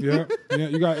up. Yeah.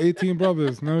 You got 18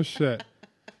 brothers. No shit.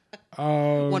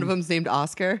 One of them's named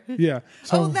Oscar. Yeah.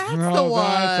 So, that's the one.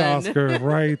 That's Oscar,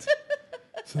 right?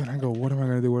 So then I go, what am I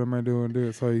gonna do? What am I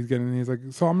doing? So he's like,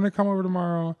 so I'm gonna come over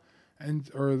tomorrow,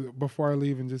 or before I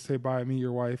leave, and just say bye, meet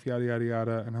your wife, yada yada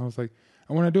yada. And I was like,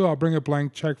 and when I do, I'll bring a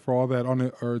blank check for all that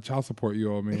or child support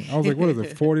you owe me. I was like, what is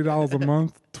it, $40 a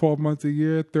month, 12 months a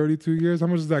year, 32 years? How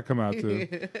much does that come out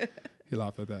to? He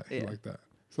laughed at that. He liked that.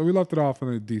 So we left it off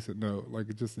on a decent note,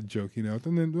 like just a jokey note.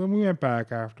 And then we went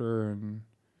back after and,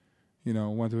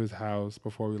 went to his house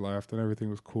before we left and everything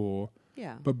was cool.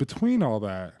 Yeah. But between all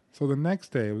that, so the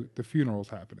next day, the funeral's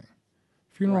happening.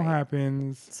 Funeral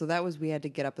happens. So that was, we had to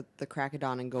get up at the crack of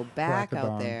dawn and go back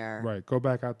out there. Right, go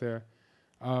back out there.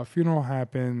 Funeral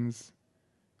happens.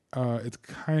 It's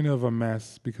kind of a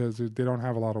mess because they don't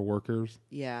have a lot of workers.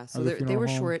 Yeah, so they were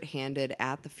short-handed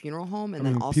at the funeral home and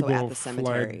then also at the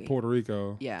cemetery. Puerto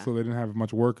Rico. Yeah. So they didn't have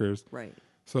much workers. Right.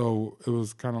 So it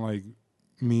was kind of like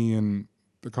me and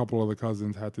a couple of the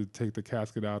cousins had to take the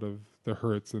casket out of the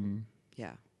hearse and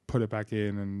put it back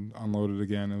in and unload it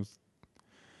again. It was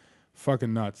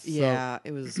fucking nuts. Yeah,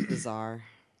 it was bizarre.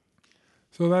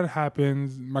 So that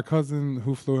happens. My cousin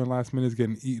who flew in last minute is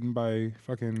getting eaten by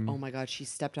fucking... Oh my God, she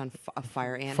stepped on a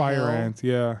fire ant Fire hill, ants,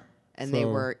 yeah. And they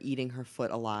were eating her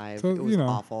foot alive. So, it was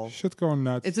awful. Shit's going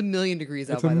nuts. It's 1,000,000 degrees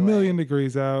out, It's by the way. 1,000,000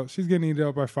 degrees out. She's getting eaten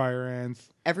up by fire ants.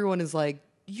 Everyone is like,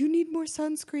 you need more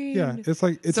sunscreen. Yeah, it's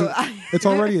like, it's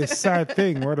already a sad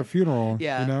thing. We're at a funeral,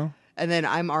 And then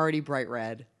I'm already bright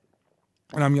red.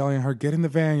 And I'm yelling at her, get in the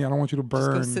van. I don't want you to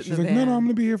burn. She's like, no, I'm going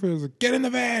to be here for you. I was like, get in the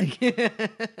van.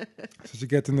 So she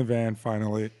gets in the van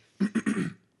finally.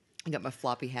 I got my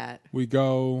floppy hat. We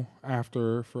go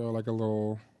after for like a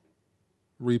little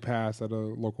repast at a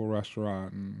local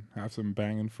restaurant and have some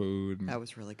banging food. And that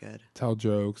was really good. Tell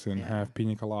jokes and have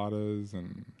pina coladas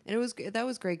and that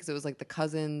was great because it was like the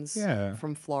cousins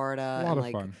from Florida. A lot and of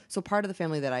like, fun. So part of the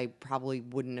family that I probably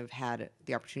wouldn't have had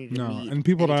the opportunity to meet. And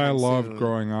people that I loved soon.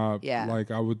 growing up. Yeah.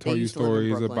 Like I would tell you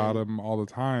stories about them all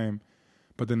the time.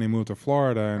 But then they moved to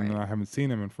Florida, and I haven't seen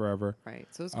them in forever. Right.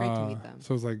 So it was great to meet them.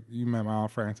 So it's like you met my Aunt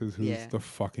Frances, who's the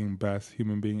fucking best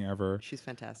human being ever. She's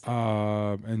fantastic.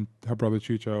 And her brother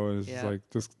Chucho is like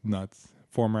just nuts.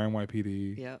 Former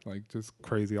NYPD. Yeah. Like just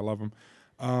crazy. I love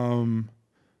him.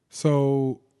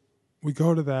 So we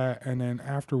go to that, and then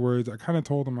afterwards, I kind of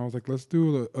told him, I was like, let's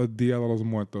do a Dia de los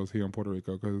Muertos here in Puerto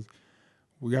Rico, because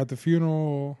we got the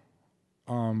funeral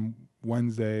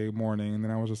Wednesday morning, and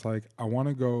then I was just like, I want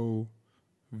to go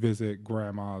visit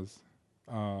Grandma's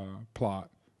plot,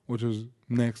 which was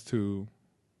next to.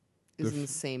 It was in the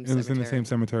same cemetery. It was in the same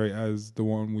cemetery as the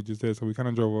one we just did. So we kind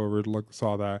of drove over,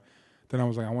 saw that. Then I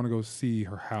was like, I want to go see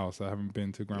her house. I haven't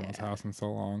been to Grandma's house in so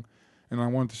long. And I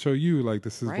wanted to show you, like,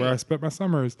 this is where I spent my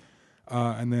summers.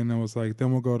 And then I was like,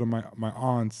 then we'll go to my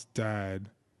aunt's dad.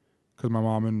 Because my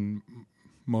mom,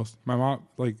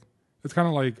 like, it's kind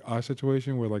of like a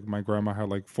situation where, like, my grandma had,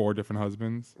 like, 4 different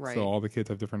husbands. Right. So all the kids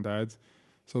have different dads.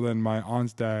 So then my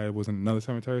aunt's dad was in another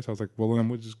cemetery. So I was like, well, then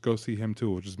we'll just go see him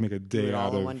too. We'll just make a day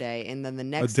out of one day. And then the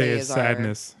next day is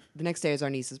sadness. The next day is our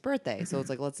niece's birthday. So it's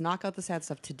like, let's knock out the sad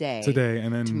stuff today.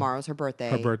 And then tomorrow's her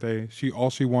birthday. All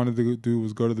she wanted to do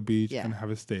was go to the beach and have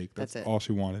a steak. That's all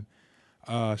she wanted.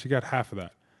 She got half of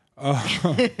that.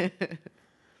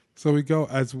 So we go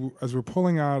as we're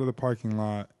pulling out of the parking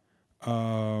lot.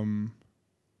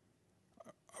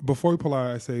 Before we pull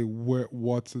out, I say,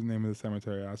 what's the name of the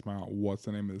cemetery? I asked my aunt, what's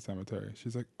the name of the cemetery?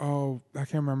 She's like, oh, I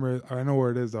can't remember it. I know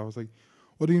where it is, though. I was like,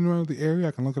 well, do you know the area?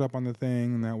 I can look it up on the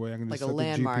thing, and that way I can just like set a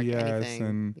landmark, the GPS. Anything.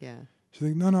 And she's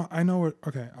like, no, I know it.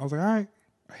 Okay. I was like, all right,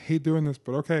 I hate doing this,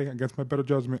 but okay, against my better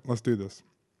judgment, let's do this.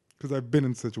 Because I've been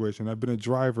in the situation. I've been a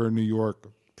driver in New York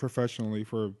professionally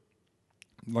for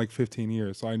like 15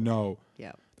 years, so I know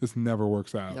this never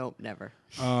works out. Nope, never.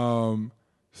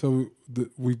 So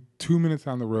we 2 minutes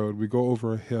down the road, we go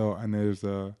over a hill, and there's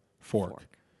a fork.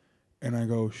 And I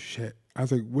go, shit. I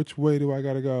was like, which way do I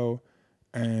got to go?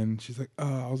 And she's like,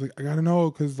 I was like, I got to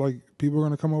know, because like people are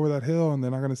going to come over that hill, and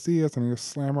they're not going to see us, and they're going to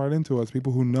slam right into us,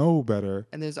 people who know better.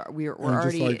 And we're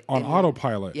already just like on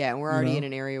autopilot. Yeah, and we're already in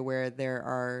an area where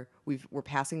we're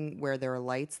passing where there are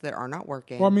lights that are not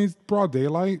working. Well, I mean, it's broad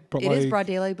daylight, but it is broad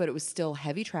daylight, but it was still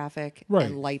heavy traffic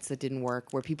and lights that didn't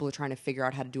work, where people are trying to figure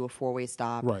out how to do a 4-way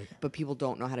stop, but people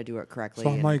don't know how to do it correctly.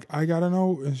 So I'm like, I gotta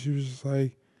know, and she was just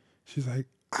like, she's like,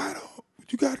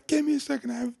 you gotta give me a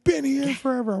second. I've been here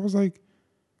forever. I was like,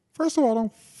 first of all,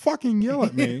 don't fucking yell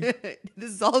at me.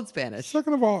 This is all in Spanish.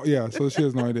 Second of all, so she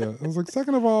has no idea. I was like,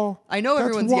 second of all, I know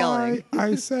everyone's yelling.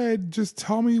 I said, just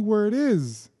tell me where it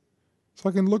is, so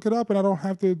I can look it up, and I don't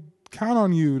have to count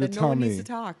on you to tell me. No one needs to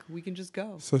talk. We can just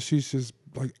go. So she's just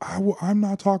like, I'm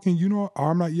not talking.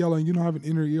 I'm not yelling. You don't have an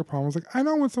inner ear problem. I was like, I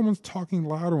know when someone's talking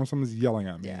loud or when someone's yelling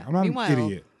at me. Yeah. I'm not an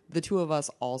idiot. The two of us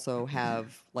also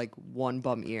have like one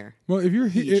bum ear. Well, if you're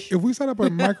if we set up a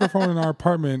microphone in our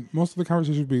apartment, most of the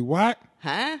conversation would be, what?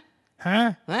 Huh?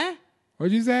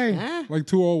 What'd you say? Huh? Like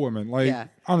 2 old women. Like,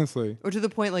 honestly. Or to the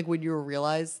point, like, when you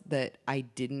realize that I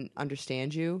didn't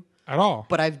understand you at all,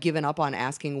 but I've given up on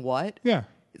asking what. Yeah.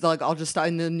 It's like, I'll just stop,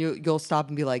 and then you'll stop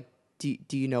and be like, do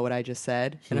you know what I just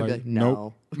said? She's and I'll be like,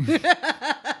 no. Nope.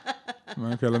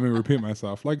 Okay, let me repeat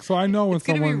myself. Like, so I know when someone's... It's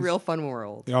going to be real fun when we're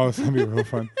old. Yeah, it's going to be real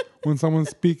fun. When someone's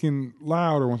speaking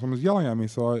loud or when someone's yelling at me,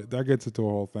 so that gets into a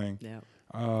whole thing. Yeah.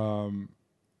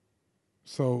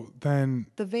 So then...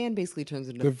 The van basically turns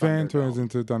into The van turns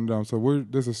into Thunderdome. So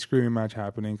there's a screaming match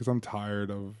happening because I'm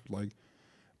tired of, like...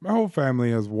 My whole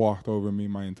family has walked over me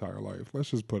my entire life.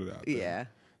 Let's just put it out there. Yeah.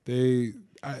 They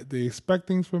expect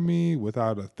things from me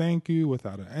without a thank you,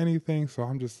 without anything. So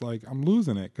I'm just like, I'm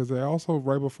losing it. Because I also,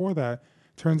 right before that,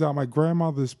 turns out my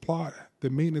grandmother's plot, the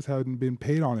maintenance hadn't been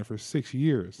paid on it for 6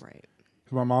 years. Right.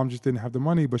 Because my mom just didn't have the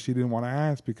money, but she didn't want to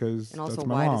ask because and also, that's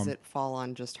my mom. Why does it fall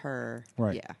on just her?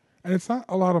 Right. Yeah. And it's not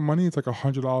a lot of money. It's like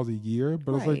 $100 a year.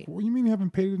 But it's like, what do you mean you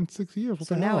haven't paid it in 6 years? What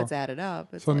so the now hell? it's added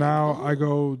up. It's so like, now I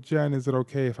go, Jen, is it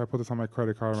okay if I put this on my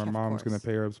credit card and my mom's going to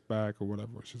pay us back or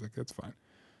whatever? She's like, that's fine.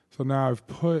 So now I've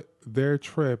put their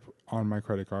trip on my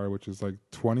credit card, which is like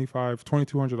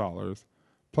 $2,200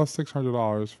 plus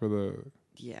 $600 for the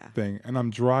thing, and I'm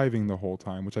driving the whole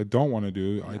time, which I don't want to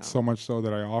do. No. It's so much so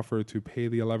that I offered to pay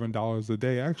the $11 a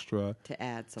day extra to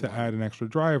add someone. to add an extra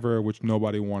driver, which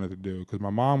nobody wanted to do because my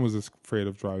mom was afraid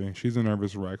of driving. She's a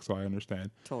nervous wreck, so I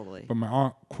understand. Totally. But my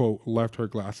aunt, quote, left her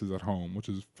glasses at home, which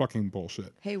is fucking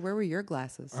bullshit. Hey, where were your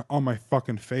glasses? On my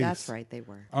fucking face. That's right, they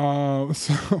were.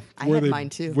 So I where had they, mine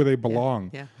too. Where they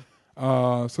belong. Yeah.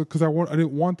 So because I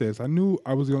didn't want this. I knew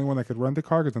I was the only one that could rent a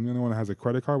car because I'm the only one that has a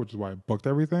credit card, which is why I booked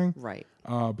everything. Right.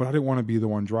 But I didn't want to be the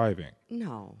one driving.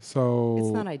 No. So it's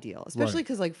not ideal, especially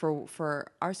because like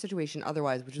for our situation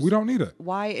otherwise, which is we don't need it.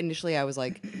 Why initially I was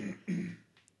like,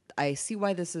 I see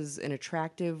why this is an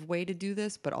attractive way to do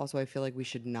this, but also I feel like we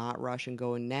should not rush and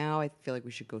go in now. I feel like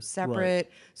we should go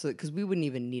separate, so because we wouldn't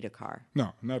even need a car.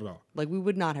 No, not at all. Like we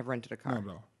would not have rented a car. Not at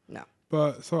all. No.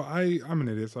 But so I'm an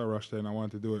idiot, so I rushed it and I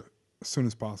wanted to do it as soon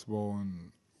as possible,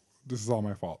 and this is all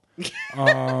my fault.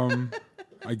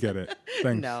 I get it.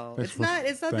 Thanks. No, Thanks it's not.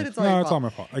 It's not that thanks. it's all your fault. It's all my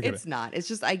fault. I get it. It's not. It's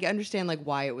just I understand like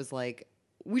why it was like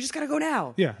we just gotta go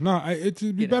now. Yeah, no,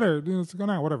 it'd be better to go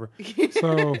now, whatever.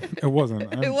 So it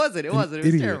wasn't. It wasn't. It was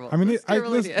idiot. terrible. I mean,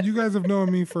 Idea. you guys have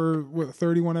known me for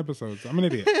 31 episodes. I'm an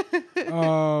idiot.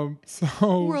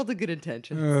 So World of good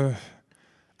intentions.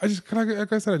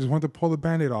 like I said, I just wanted to pull the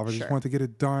Band-Aid off. I just Sure. wanted to get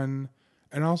it done.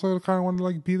 And also kind of wanted to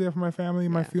like be there for my family,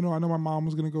 my funeral. I know my mom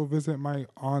was going to go visit my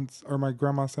aunt's or my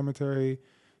grandma's cemetery,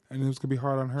 and it was going to be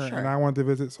hard on her. Sure. And I wanted to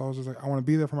visit, so I was just like, I want to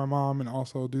be there for my mom and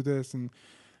also do this. And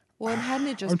Well, and hadn't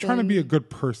it just I'm trying to been- be a good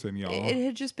person, y'all. It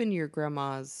had just been your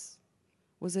grandma's.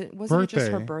 Wasn't birthday. it just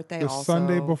her birthday? The also,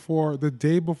 Sunday before, the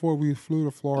day before we flew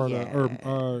to Florida Yeah.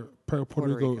 or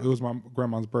Puerto Rico, it was my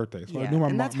grandma's birthday. So I Yeah. knew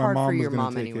And that's my hard for mom was your going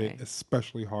mom to take anyway. it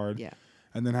especially hard. Yeah.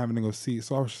 And then having to go see.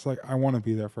 So I was just like, I want to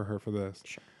be there for her for this.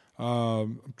 Sure.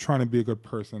 I'm trying to be a good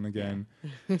person again.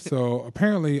 So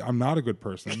apparently I'm not a good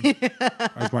person,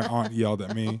 as my aunt yelled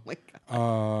at me. Oh my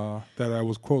God. That I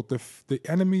was, quote, the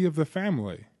enemy of the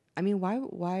family. I mean, why?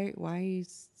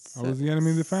 So, I was the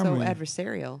enemy of the family. So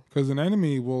adversarial. Because an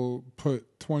enemy will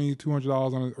put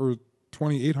 $2,200 on it, or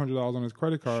 $2,800 on his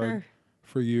credit card Sure.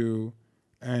 for you,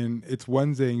 and it's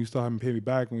Wednesday and you still haven't paid me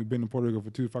back, and we've been in Puerto Rico for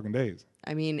 2 fucking days.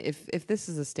 I mean, if this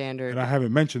is a standard, And I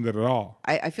haven't mentioned it at all.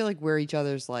 I feel like we're each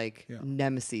other's like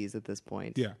nemesis at this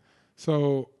point. Yeah.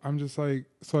 So I'm just like,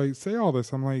 so I say all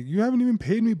this. I'm like, you haven't even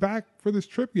paid me back for this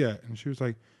trip yet. And she was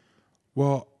like,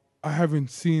 well, I haven't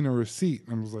seen a receipt.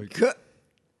 And I was like,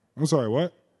 I'm sorry,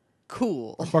 what?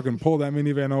 Cool. I fucking pulled that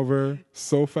minivan over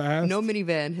so fast. No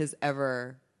minivan has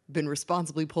ever been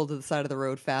responsibly pulled to the side of the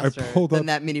road faster pulled than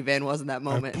up- that minivan was in that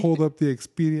moment. I pulled up the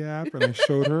Expedia app and I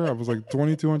showed her. I was like,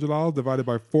 $2,200 divided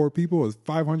by 4 people is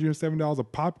 $570 a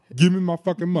pop. Give me my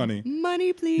fucking money.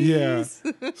 Money, please. Yeah.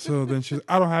 So then she's,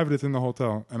 I don't have it. It's in the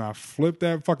hotel. And I flipped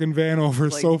that fucking van over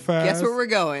Like, so fast. Guess where we're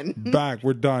going? Back.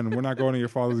 We're done. We're not going to your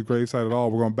father's gravesite at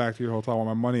all. We're going back to your hotel with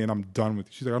my money, and I'm done with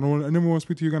you. She's like, I never want to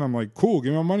speak to you again. I'm like, cool.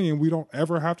 Give me my money, and we don't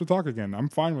ever have to talk again. I'm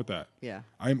fine with that. Yeah.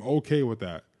 I'm okay with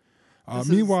that. This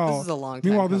Meanwhile, is a long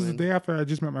time this is the coming. day after I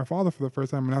just met my father for the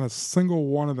first time, and not a single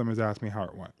one of them has asked me how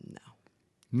it went. No.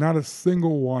 Not a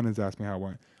single one has asked me how it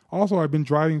went. Also, I've been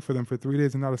driving for them for 3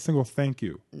 days, and not a single thank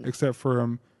you, except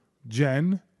for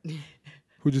Jen,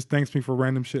 who just thanks me for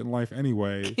random shit in life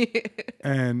anyway,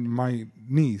 and my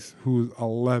niece, who's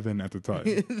 11 at the time.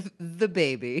 The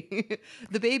baby.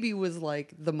 The baby was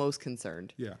like the most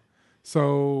concerned. Yeah.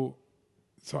 So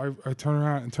I turn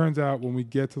around, and turns out when we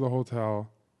get to the hotel,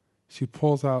 she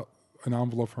pulls out an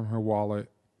envelope from her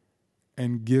wallet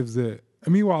and gives it.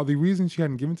 And meanwhile, the reason she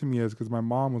hadn't given it to me is because my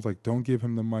mom was like, don't give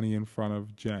him the money in front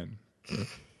of Jen.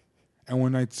 And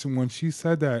when she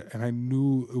said that, and I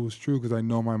knew it was true because I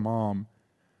know my mom,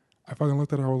 I fucking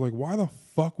looked at her. I was like, why the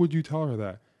fuck would you tell her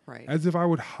that? Right. As if I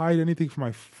would hide anything from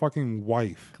my fucking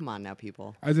wife. Come on now,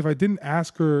 people. As if I didn't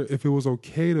ask her if it was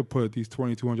okay to put these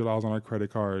 $2,200 on her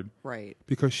credit card. Right.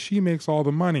 Because she makes all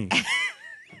the money.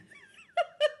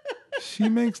 She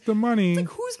makes the money. Like,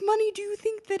 whose money do you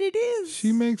think that it is?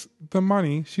 She makes the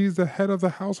money. She's the head of the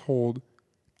household.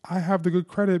 I have the good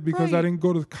credit because I Right. didn't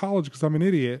go to college because I'm an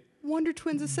idiot. Wonder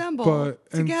Twins assemble And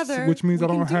together, which means we I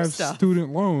don't can do have stuff.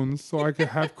 student loans, so I could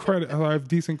have credit. I have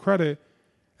decent credit,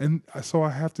 and so I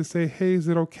have to say, "Hey, is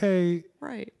it okay?"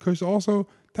 Right. Because also,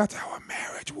 that's how a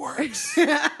marriage works.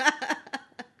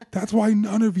 That's why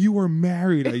none of you are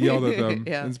married. I yelled at them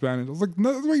Yeah. in Spanish. I was like,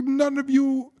 that's why none of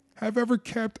you have ever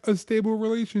kept a stable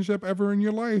relationship ever in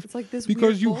your life. It's like this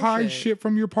because weird you hide bullshit. shit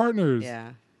from your partners.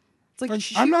 Yeah. It's like, Like,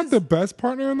 she I'm not was- the best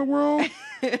partner in the world,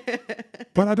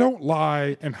 but I don't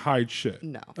lie and hide shit.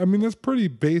 No. I mean, that's pretty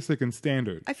basic and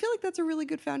standard. I feel like that's a really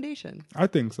good foundation. I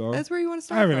think so. That's where you want to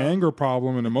start I have an from. anger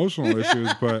problem and emotional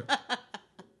issues, but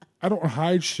I don't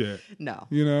hide shit. No.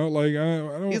 You know, like I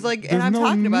don't. He's like, and I'm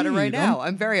talking about it right now.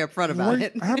 I'm very upfront about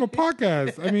it. I have a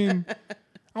podcast. I mean,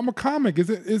 I'm a comic.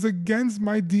 It's against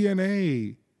my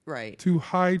DNA. Right. To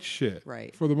hide shit.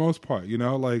 Right. For the most part, you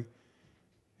know, like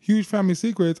huge family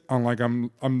secrets. Unlike I'm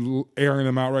airing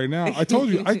them out right now. I told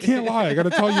you I can't lie. I got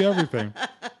to tell you everything.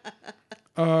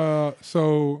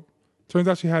 So turns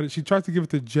out she tried to give it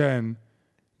to Jen.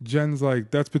 Jen's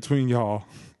like, that's between y'all.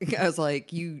 I was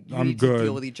like, you I'm need good. to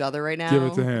deal with each other right now. Give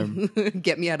it to him.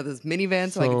 Get me out of this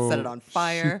minivan so I can set it on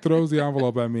fire. She throws the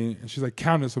envelope at me and she's like,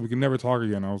 count it so we can never talk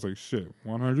again. I was like, shit,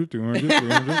 100, 200,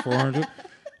 300, 400.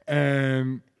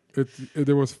 And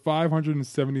there was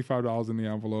 $575 in the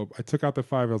envelope. I took out the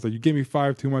 $5. I was like, you gave me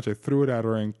 $5 too much. I threw it at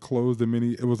her and closed the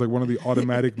mini. It was like one of the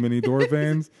automatic mini door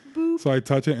vans. So I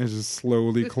touch it and it's just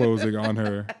slowly closing on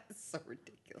her. So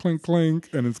ridiculous. Clink, clink,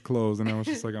 and it's closed. And I was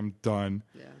just like, I'm done.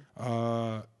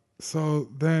 Yeah. So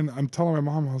then I'm telling my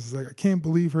mom, I was like, I can't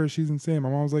believe her. She's insane. My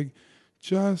mom was like,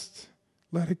 just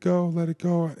let it go, let it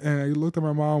go. And I looked at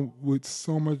my mom with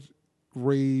so much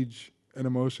rage and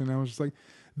emotion. I was just like,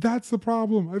 that's the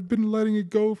problem. I've been letting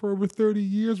it go for over 30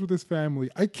 years with this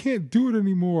family. I can't do it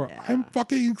anymore. Yeah. I'm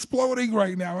fucking exploding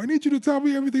right now. I need you to tell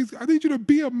me everything. I need you to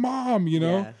be a mom, you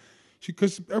know? Yeah.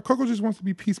 Because Coco just wants to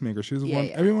be peacemaker. She doesn't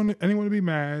want anyone to be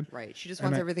mad. Right. She just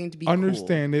wants everything to be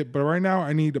understand it. But right now,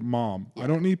 I need mom. Yeah. I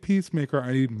don't need peacemaker.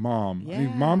 I need mom. Yeah. I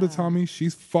need mom to tell me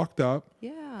she's fucked up.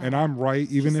 Yeah. And I'm right,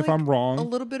 even if I'm wrong. A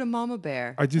little bit of mama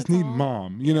bear. I just need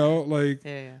mom, you know? Like,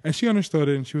 and she understood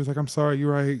it. And she was like, I'm sorry,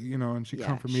 you're right. You know, and she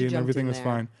comforted me and everything was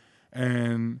fine.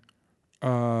 And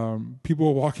people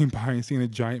were walking by and seeing a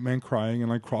giant man crying and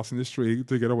like crossing the street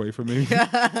to get away from me.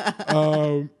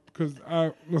 Because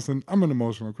listen, I'm an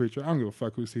emotional creature. I don't give a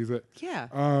fuck who sees it. Yeah.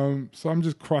 So I'm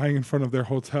just crying in front of their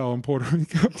hotel in Puerto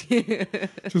Rico,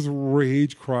 just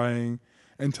rage crying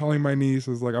and telling my niece,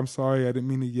 "Is like, I'm sorry, I didn't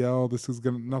mean to yell. This is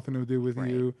nothing to do with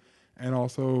you. And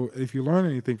also, if you learn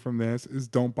anything from this, is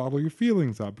don't bottle your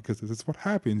feelings up because this is what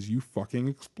happens. You fucking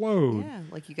explode. Yeah,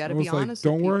 like you got to be honest.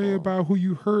 Don't worry about who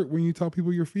you hurt when you tell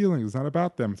people your feelings. It's not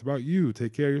about them. It's about you.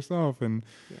 Take care of yourself. And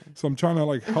so I'm trying to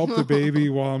like help the baby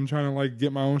while I'm trying to like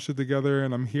get my own shit together.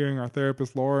 And I'm hearing our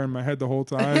therapist Laura in my head the whole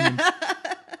time. And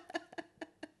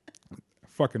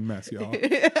fucking mess, y'all.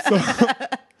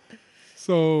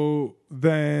 So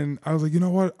then I was like, you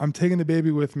know what? I'm taking the baby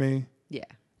with me. Yeah.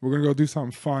 We're going to go do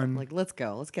something fun. Like, let's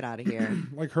go. Let's get out of here.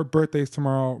 Like, her birthday's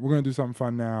tomorrow. We're going to do something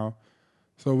fun now.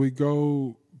 So we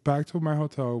go back to my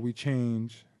hotel. We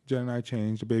change. Jen and I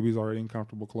change. The baby's already in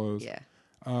comfortable clothes. Yeah.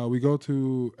 We go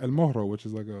to El Morro, which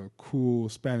is like a cool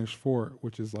Spanish fort,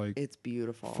 which is like... It's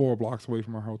beautiful. 4 blocks away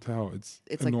from our hotel. It's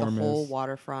enormous. Like the whole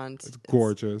waterfront. It's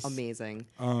gorgeous. Amazing.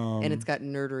 And it's got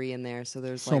nerdery in there. So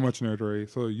there's so much nerdery.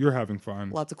 So you're having fun.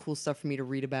 Lots of cool stuff for me to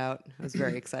read about. I was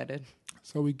very excited.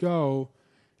 So we go...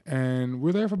 And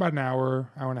we're there for about an hour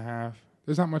and a half.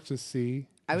 There's not much to see.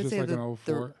 I would say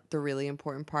the really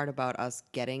important part about us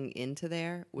getting into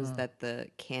there was that the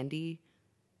candy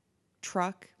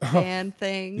truck van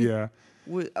thing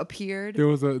appeared. There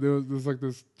was like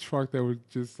this truck that would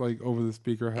just like over the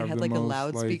speaker have like a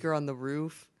loudspeaker on the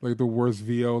roof. Like the worst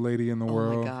VO lady in the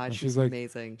world. Oh my God, she's like,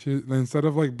 amazing. Instead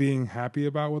of like being happy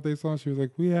about what they saw, she was like,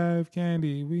 "We have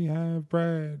candy, we have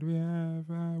bread, we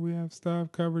have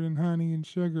stuff covered in honey and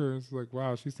sugar." It's like,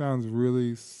 wow, she sounds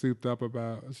really souped up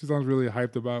she sounds really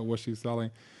hyped about what she's selling.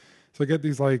 So I get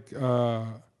these like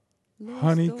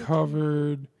honey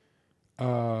covered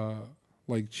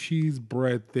like cheese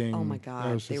bread thing. Oh my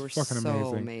God, they were fucking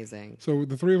so amazing. So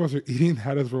the 3 of us are eating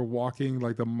that as we're walking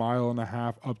like the 1.5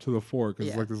 miles up to the fort because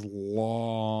it's like this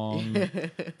long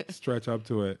stretch up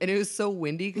to it. And it was so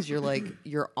windy because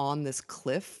you're on this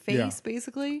cliff face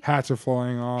basically. Hats are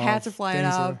flying off.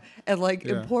 And like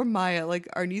and poor Maya, like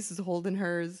our niece is holding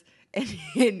hers.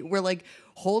 And we're like,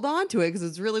 hold on to it because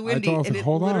it's really windy. And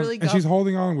hold on. And she's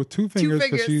holding on with 2 fingers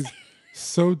because she's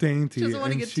so dainty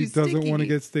and she doesn't want to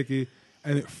get sticky.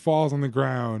 And it falls on the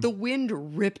ground. The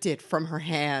wind ripped it from her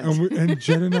hand. And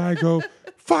Jen and I go,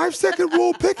 5-second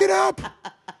rule, pick it up.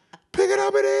 Pick it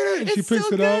up and eat it. And she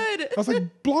picks it up. I was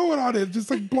like, blow it on it.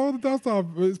 Just like blow the dust off.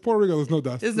 It's Puerto Rico. There's no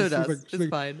dust. There's no dust. It's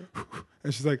fine.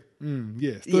 And she's like,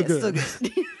 still good.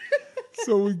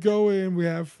 So we go in. We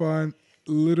have fun.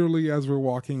 Literally, as we're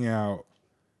walking out,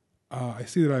 I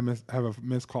see that I have a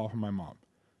missed call from my mom.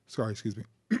 Sorry, excuse me.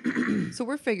 So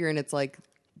we're figuring it's like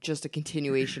just a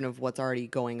continuation of what's already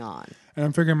going on. And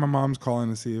I'm figuring my mom's calling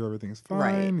to see if everything's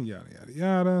fine, yada, yada,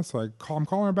 yada. So I'm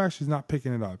calling her back. She's not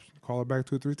picking it up. Call her back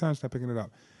 2 or 3 times. She's not picking it up.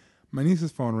 My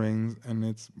niece's phone rings, and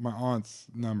it's my aunt's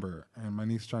number. And my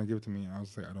niece is trying to give it to me. And I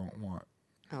was like, I don't want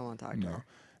to talk to her.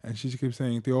 And she keeps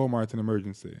saying, the Omar, it's an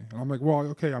emergency. And I'm like, well,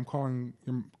 okay, I'm calling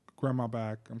your grandma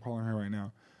back. I'm calling her right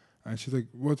now. And she's like,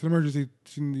 well, it's an emergency.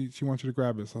 She wants you to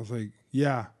grab it. So I was like,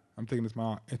 yeah, I'm taking this to my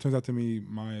aunt. It turns out to be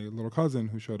my little cousin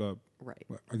who showed up,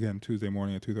 again, Tuesday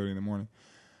morning at 2:30 in the morning.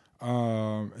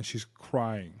 And she's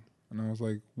crying. And I was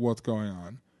like, what's going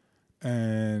on?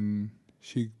 And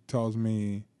she tells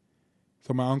me,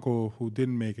 so my uncle, who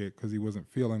didn't make it because he wasn't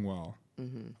feeling well,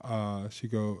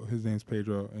 his name's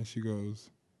Pedro, and she goes,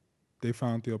 they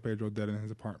found Theo Pedro dead in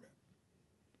his apartment.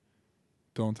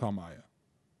 Don't tell Maya.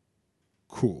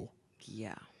 Cool.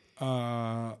 Yeah.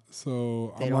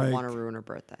 So they don't want to ruin her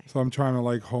birthday. So I'm trying to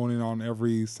like hone in on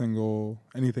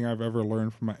anything I've ever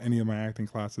learned from any of my acting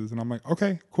classes. And I'm like,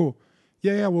 okay, cool.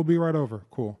 Yeah, we'll be right over.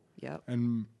 Cool. Yep.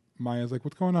 And Maya's like,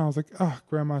 what's going on? I was like,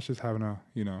 grandma's just having a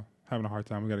hard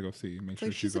time. We got to go see, make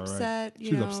sure she's all right. Upset.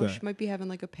 She's upset. She might be having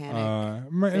like a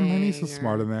panic. My niece is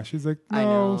smarter than that. She's like,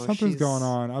 no, something's going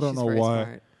on. I don't know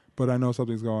what, but I know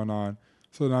something's going on.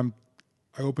 So then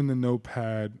I open the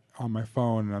notepad on my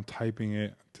phone and I'm typing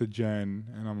it to Jen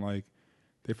and I'm like,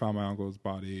 they found my uncle's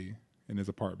body in his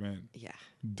apartment. Yeah.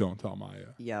 Don't tell Maya.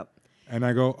 Yep. And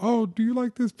I go, oh, do you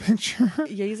like this picture?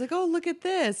 Yeah, he's like, oh, look at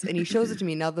this. And he shows it to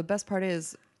me. Now, the best part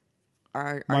is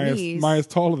our niece Maya's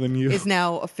taller than you. Is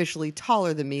now officially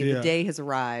taller than me. Yeah. The day has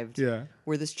arrived. Yeah.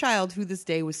 Where this child, who this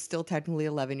day was still technically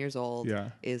 11 years old, yeah.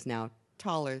 is now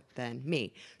taller than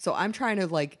me. So I'm trying to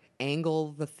like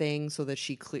angle the thing so that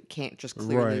she can't just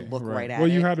clearly look right at it.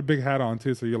 Well, you had a big hat on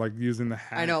too, so you're like using the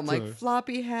hat. I know, I'm like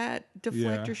floppy hat,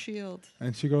 deflector shield.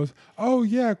 And she goes, "Oh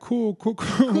yeah, cool."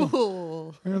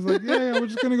 And I was like, "Yeah, we're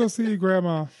just gonna go see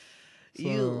grandma."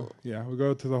 So yeah, we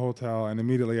go to the hotel, and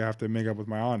immediately I have to make up with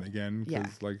my aunt again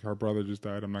because like her brother just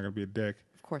died. I'm not gonna be a dick.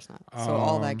 Of course not. So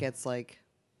all that gets like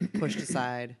pushed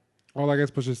aside. All that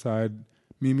gets pushed aside.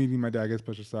 Me meeting my dad gets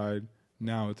pushed aside.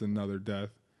 Now it's another death.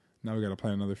 Now we got to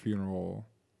plan another funeral.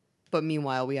 But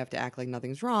meanwhile, we have to act like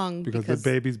nothing's wrong because the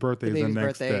baby's birthday is the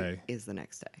next day. Is the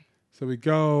next day. So we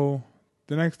go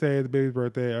the next day, the baby's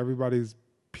birthday. Everybody's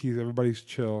peace. Everybody's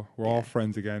chill. We're all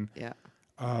friends again. Yeah.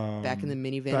 Back in the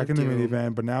minivan. Back in the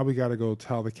minivan. But now we got to go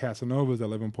tell the Casanovas that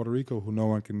live in Puerto Rico, who no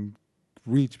one can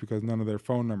reach because none of their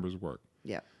phone numbers work.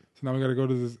 Yeah. So now we got to go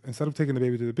to this. Instead of taking the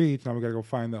baby to the beach, now we got to go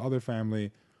find the other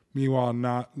family. Meanwhile,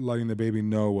 not letting the baby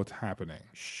know what's happening.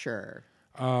 Sure.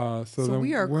 So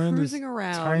we are cruising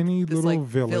around tiny this, little like,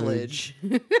 village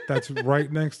that's right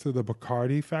next to the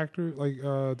Bacardi factory,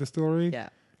 distillery. Yeah.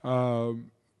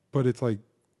 But it's like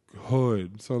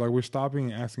hood. So like we're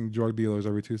stopping and asking drug dealers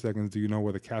every 2 seconds, do you know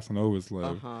where the Casanovas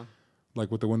live?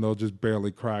 Like with the window just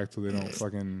barely cracked so they don't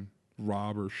fucking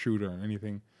rob or shoot or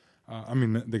anything. I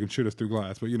mean, they can shoot us through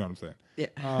glass, but you know what I'm saying.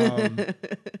 Yeah.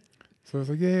 So it's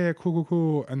like, yeah,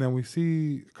 cool. And then we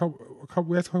see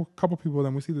we ask a couple people,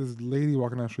 then we see this lady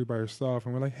walking down the street by herself,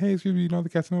 and we're like, hey, excuse me, you know the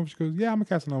Casanova? She goes, yeah, I'm a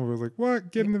Casanova. I was like,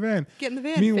 what? Get in the van. Get in the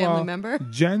van, Meanwhile, family member.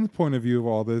 Jen's point of view of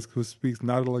all this, who speaks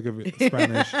not a lick of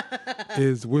Spanish,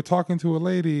 is we're talking to a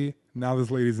lady, now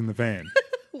this lady's in the van.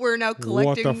 We're now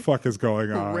collecting what the fuck is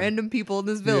going on? Random people in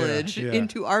this village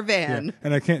into our van. Yeah.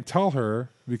 And I can't tell her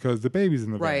because the baby's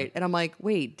in the van. Right. And I'm like,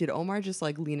 wait, did Omar just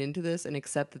like lean into this and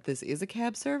accept that this is a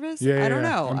cab service? Yeah, I don't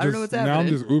know. I don't know what's happening. Now I'm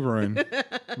just Ubering.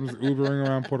 I'm just Ubering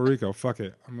around Puerto Rico. Fuck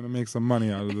it. I'm going to make some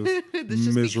money out of this this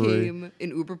just misery. became an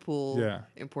Uber pool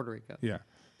in Puerto Rico. Yeah.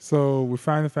 So we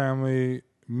find the family.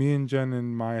 Me and Jen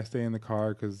and Maya stay in the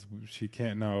car because she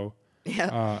can't know.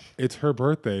 Yeah. It's her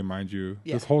birthday, mind you.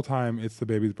 Yeah. This whole time, it's the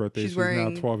baby's birthday. She's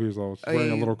now 12 years old. She's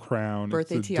wearing a little crown.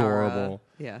 Birthday it's tiara. Adorable.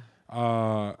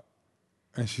 Yeah.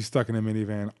 And she's stuck in a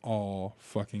minivan all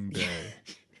fucking day.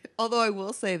 Although I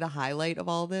will say the highlight of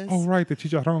all this. Oh, right. The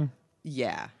chicharrón.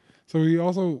 Yeah. So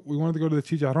we wanted to go to the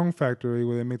chicharrón factory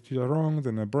where they make chicharrones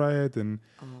and the bread. And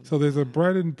so there's a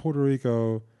bread in Puerto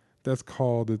Rico that's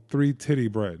called the 3 titty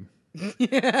bread.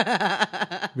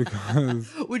 Because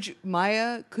which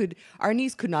our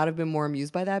niece could not have been more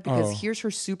amused by that because here's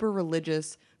her super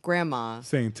religious grandma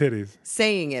saying titties,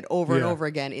 saying it over and over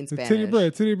again in Spanish.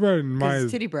 Titty bread, and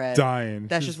Maya's titty bread dying.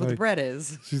 That's just what the bread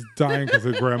is. She's dying because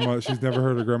her grandma. She's never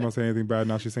heard her grandma say anything bad.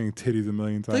 Now she's saying titties a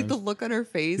million times. Like the look on her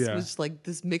face was just like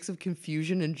this mix of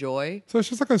confusion and joy. So it's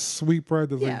just like a sweet bread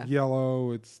that's like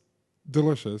yellow. It's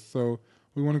delicious. So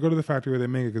we want to go to the factory where they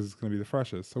make it because it's going to be the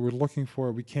freshest. So we're looking for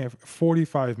it. We can't.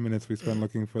 45 minutes we spent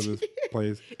looking for this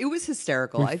place. It was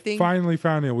hysterical. I think finally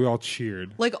found it. We all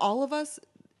cheered. Like all of us,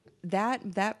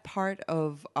 that part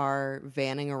of our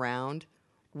vanning around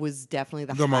was definitely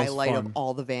the highlight of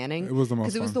all the vanning. It was the most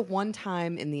fun. Because it was the one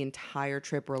time in the entire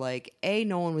trip where like,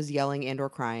 no one was yelling and or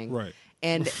crying. Right.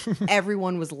 And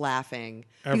everyone was laughing.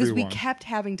 Because we kept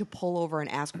having to pull over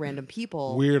and ask random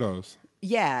people. Weirdos.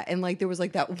 Yeah, and like there was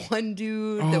like that one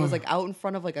dude that was like out in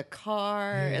front of like a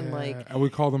car, and like, and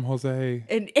we called him Jose.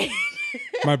 and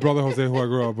My brother Jose, who I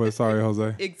grew up with. Sorry,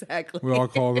 Jose. exactly. We all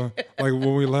called him. Like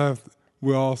when we left,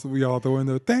 we all out the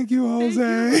window. Thank you,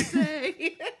 Jose. Thank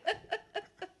you, Jose.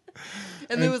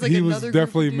 And there was like he another was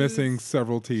definitely group of dudes. missing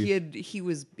several teeth.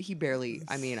 He barely.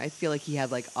 I mean, I feel like he had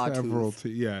like a Several tooth.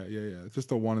 teeth. Yeah. Just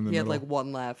the one in the He middle. had like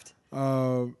one left.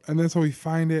 And then so we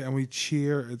find it and we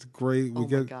cheer. It's great. We Oh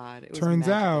my God! It was turns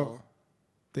magical. out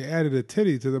they added a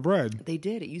titty to the bread. They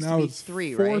did. It used Now to be it's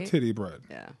 3, 4 right? titty bread.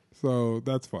 Yeah. So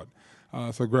that's fun.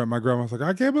 So my grandma's like,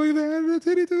 I can't believe they added a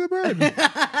titty to the bread.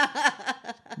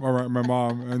 All right, my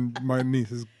mom and my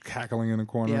niece is cackling in the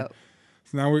corner. Yep.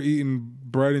 So now we're eating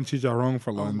bread and chicharron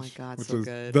for lunch. Oh my God, which so is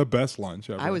good. the best lunch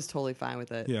ever. I was totally fine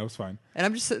with it. Yeah, it was fine. And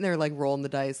I'm just sitting there like rolling the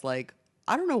dice, like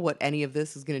I don't know what any of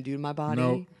this is going to do to my body.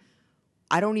 Nope.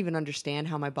 I don't even understand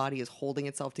how my body is holding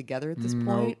itself together at this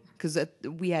point, because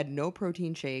we had no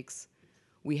protein shakes.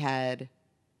 We had.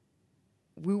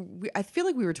 I feel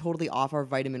like we were totally off our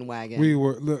vitamin wagon. We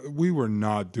were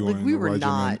not doing Like, we the were regimen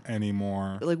not.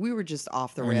 anymore. Like we were just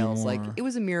off the rails. Like Anymore. it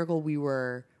was a miracle we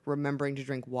were remembering to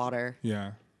drink water.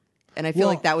 Yeah. And I feel Well,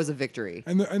 like that was a victory.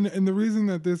 And the reason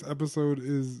that this episode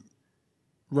is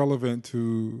relevant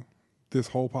to this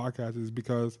whole podcast is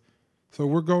because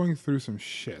we're going through some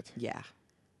shit. Yeah.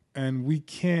 And we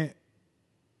can't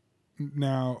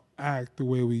now act the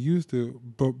way we used to.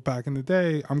 But back in the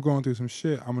day, I'm going through some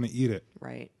shit. I'm going to eat it.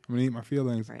 Right. I'm going to eat my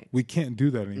feelings. Right. We can't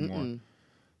do that anymore.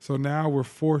 So now we're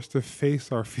forced to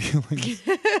face our feelings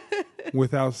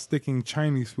without sticking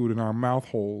Chinese food in our mouth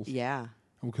holes. Yeah.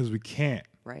 Because we can't.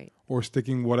 Right. Or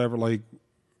sticking whatever, like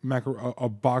a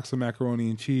box of macaroni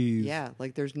and cheese. Yeah.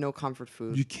 Like there's no comfort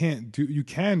food. You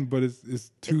can, but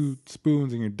it's 2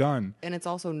 spoons and you're done. And it's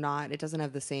also not, it doesn't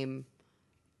have the same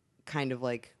kind of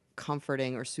like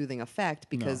comforting or soothing effect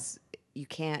because you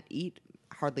can't eat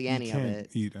hardly any of it.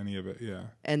 Eat any of it, yeah.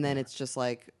 And then it's just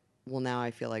like, well, now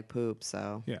I feel like poop,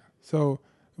 so. Yeah. So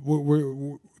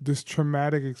we're this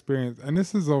traumatic experience, and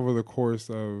this is over the course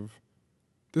of,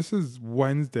 this is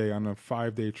Wednesday on a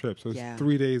 5-day trip. So it's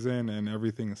 3 days in and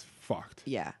everything is fucked.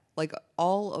 Yeah. Like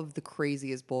all of the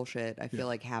craziest bullshit I feel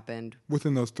like happened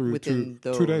within those 2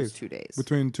 days. 2 days.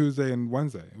 Between Tuesday and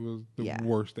Wednesday. It was the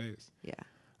worst days. Yeah.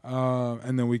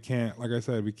 And then we can't, like I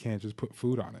said, we can't just put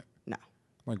food on it. No.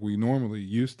 Like we normally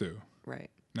used to. Right.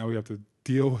 Now we have to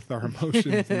deal with our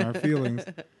emotions and our feelings.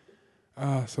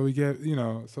 So we get,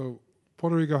 so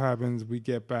Puerto Rico happens, we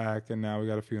get back, and now we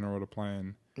got a funeral to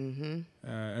plan.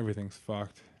 Everything's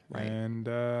fucked. Right. And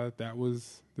the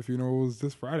funeral was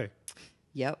this Friday.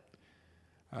 Yep.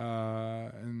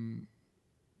 And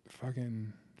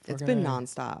fucking it's been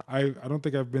nonstop. I don't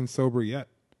think I've been sober yet.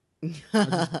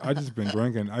 I just been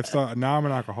drinking. Now I'm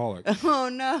an alcoholic. Oh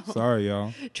no. Sorry,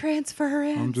 y'all.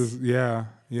 Transference. I'm just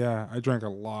I drank a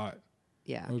lot.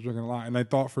 Yeah. I was drinking a lot, and I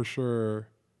thought for sure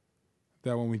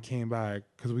that when we came back,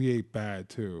 because we ate bad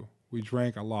too. We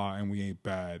drank a lot and we ate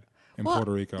bad in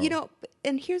Puerto Rico.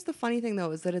 And here's the funny thing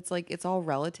though, is that it's like it's all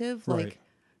relative. Right. Like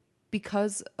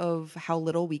because of how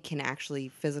little we can actually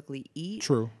physically eat.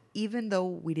 True. Even though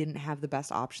we didn't have the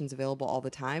best options available all the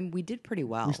time, we did pretty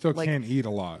well. We still can't eat a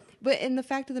lot. And the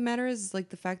fact of the matter is like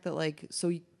the fact that like,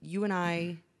 so you and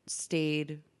I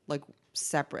stayed like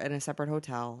separate in a separate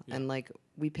hotel and like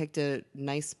we picked a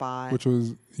nice spot. Which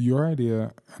was your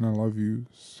idea, and I love you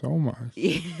so much.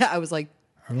 Yeah, I was like,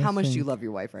 how much do you love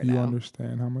your wife right now? You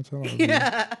understand how much I love you.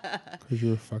 Because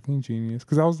you're a fucking genius.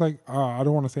 Because I was like, I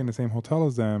don't want to stay in the same hotel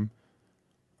as them.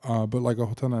 But like a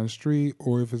hotel down the street,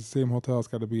 or if it's the same hotel, it's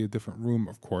got to be a different room,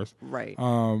 of course. Right.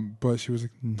 But she was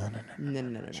like,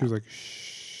 no. She was like,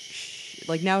 shh.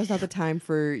 Like now is not the time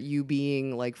for you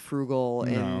being like frugal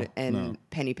and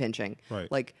penny pinching.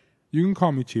 Right. Like you can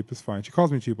call me cheap. It's fine. She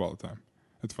calls me cheap all the time.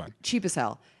 It's fine. Cheap as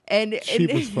hell. And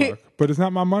cheap as fuck. But it's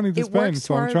not my money to spend,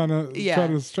 so I'm trying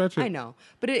to stretch it. I know.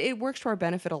 But it works to our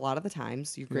benefit a lot of the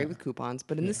times. You're great with coupons.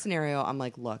 But in this scenario, I'm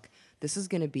like, look, this is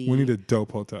going to be... We need a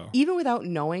dope hotel. Even without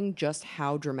knowing just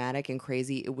how dramatic and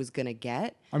crazy it was going to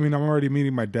get. I mean, I'm already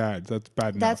meeting my dad. That's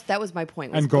bad enough. That was my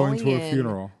point. And going to a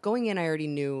funeral. Going in, I already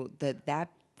knew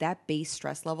that base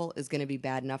stress level is going to be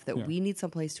bad enough that we need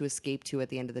someplace to escape to at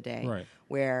the end of the day. Right.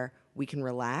 Where we can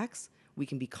relax. We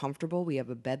can be comfortable. We have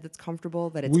a bed that's comfortable,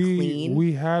 that it's clean.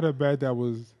 We had a bed that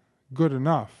was good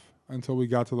enough until we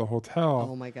got to the hotel.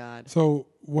 Oh, my God. So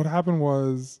what happened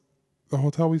was the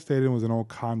hotel we stayed in was an old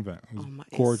convent. It was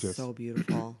gorgeous. It's so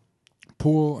beautiful.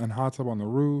 Pool and hot tub on the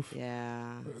roof.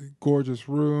 Yeah. Gorgeous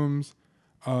rooms.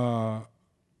 But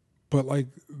like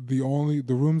the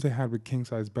rooms they had with king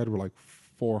size bed were like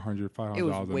 $400, $500 It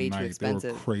was way a too night.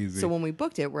 expensive. They were crazy. So when we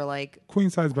booked it, we're like,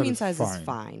 queen size bed queen size is is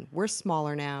fine. We're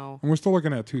smaller now. And we're still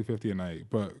looking at $250 a night,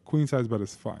 but queen size bed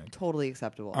is fine. Totally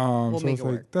acceptable. We'll So make it's it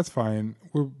like, work. that's fine.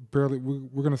 We're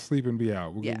gonna sleep and be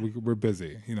out. We're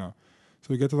busy, you know. So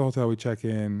we get to the hotel, we check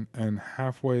in, and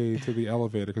halfway to the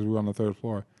elevator, because we were on the 3rd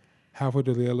floor, halfway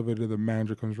to the elevator, the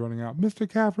manager comes running out, Mr.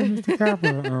 Capper, Mr. Capper.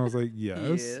 And I was like,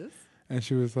 yes. And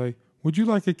she was like, would you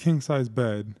like a king size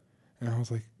bed? And I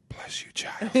was like, bless you,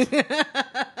 child.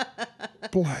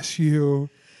 Bless you.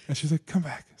 And she's like, come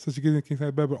back. So she gives me a king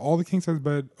size bed, but all the king size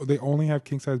bed, they only have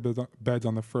king size beds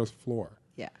on the 1st floor.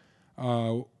 Yeah.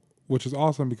 Which is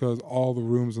awesome because all the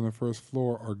rooms on the 1st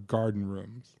floor are garden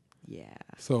rooms. Yeah.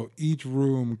 So each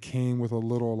room came with a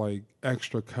little like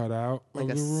extra cutout like of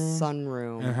a the room.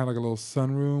 sunroom. And it had like a little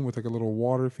sunroom with like a little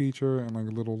water feature and like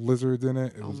little lizards in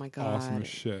it. It was my God. awesome as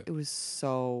shit. It was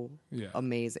so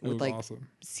amazing. It with was like awesome.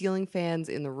 ceiling fans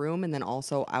in the room and then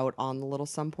also out on the little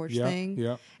sun porch thing.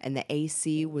 Yeah. And the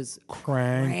AC was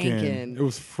cranking. It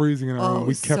was freezing in our room.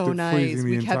 We kept so it nice. freezing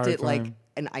the We kept entire it time. like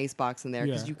an ice box in there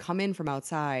because Yeah. you come in from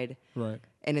outside Right.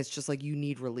 and it's just like you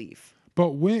need relief.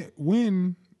 But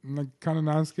when like kind of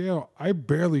non-scale, I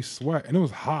barely sweat and it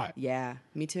was hot. Yeah,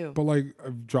 me too. But like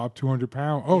I've dropped 200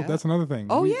 pounds. Oh, that's another thing.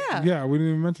 Oh, we yeah. Yeah, we didn't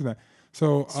even mention that.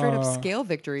 So Straight up scale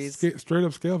victories. Straight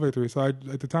up scale victory. So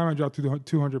at the time I dropped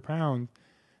 200 pounds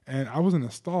and I was in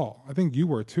a stall. I think you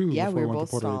were too Yeah, before we I were went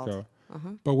to both Puerto stalled.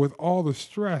 Rico. But with all the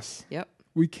stress,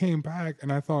 we came back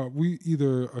and I thought we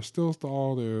either are still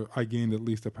stalled or I gained at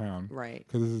least a pound. Right.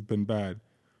 Because this has been bad.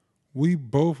 We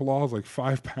both lost like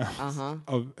 5 pounds.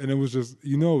 And it was just,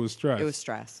 it was stress. It was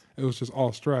stress. It was just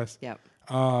all stress. Yep.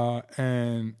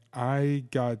 And I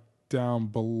got down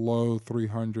below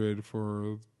 300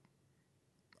 for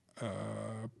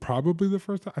probably the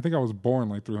first time. I think I was born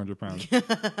like 300 pounds.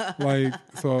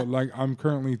 I'm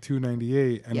currently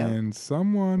 298 and then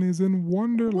someone is in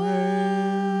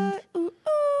Wonderland. Ooh,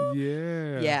 ooh.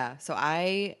 Yeah. Yeah. So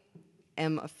I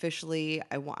am officially,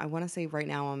 I want to say right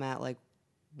now I'm at like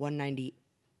 198.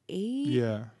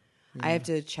 Yeah. I have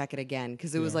to check it again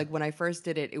because it was like when I first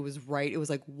did it, it was right. It was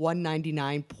like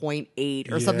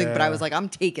 199.8 or something. But I was like, I'm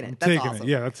taking it. That's awesome.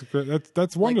 Yeah, that's good.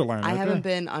 That's Wonderland. I right haven't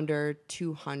there. been under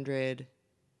 200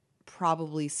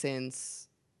 probably since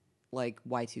like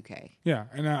Y2K. Yeah,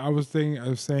 and I was saying,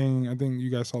 I think you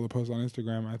guys saw the post on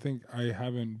Instagram. I think I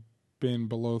haven't been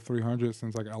below 300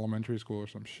 since like elementary school or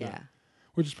some shit. Yeah.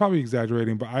 Which is probably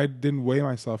exaggerating, but I didn't weigh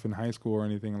myself in high school or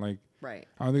anything. Like, right.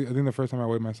 I think the first time I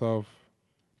weighed myself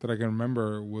that I can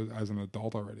remember was as an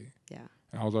adult already. Yeah.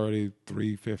 And I was already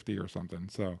 350 or something.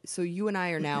 So you and I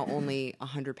are now only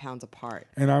 100 pounds apart.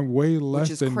 And I'm way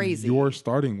less than crazy. your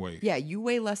starting weight. Yeah, you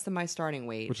weigh less than my starting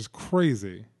weight. Which is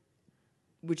crazy.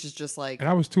 Which is just like... And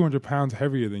I was 200 pounds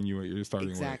heavier than you at your starting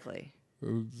weight. Exactly.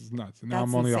 It was nuts. And now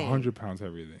That's I'm only insane. 100 pounds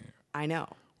heavier than you. I know.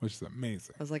 Which is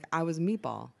amazing. I was like, I was a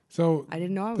meatball. So I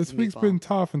didn't know I was this a week's meatball. been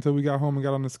tough until we got home and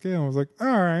got on the scale. And I was like, all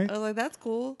right. I was like, that's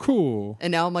cool. Cool.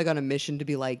 And now I'm like on a mission to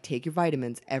be like, take your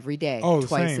vitamins every day. Oh,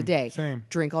 twice same, a day. same.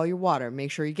 Drink all your water.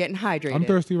 Make sure you're getting hydrated. I'm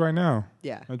thirsty right now.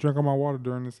 Yeah. I drank all my water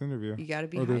during this interview. You got to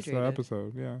be or hydrated. this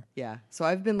episode, yeah. Yeah. So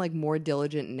I've been like more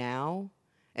diligent now.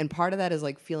 And part of that is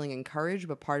like feeling encouraged,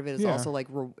 but part of it is also like,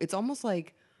 it's almost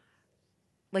like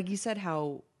you said,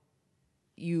 how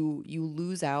you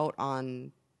lose out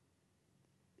on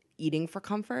eating for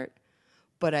comfort.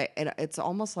 But it's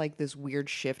almost like this weird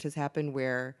shift has happened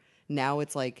where now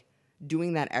it's like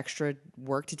doing that extra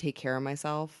work to take care of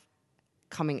myself,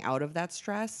 coming out of that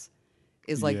stress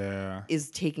is like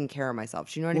is taking care of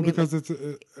myself. Do you know what I mean? Because it's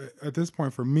at this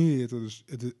point for me,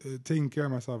 taking care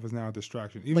of myself is now a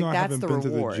distraction. Even though I haven't been to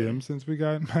the gym since we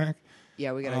got back.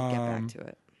 Yeah, we gotta get back to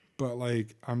it. But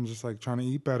like I'm just like trying to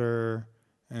eat better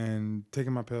and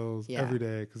taking my pills every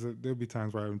day because there'll be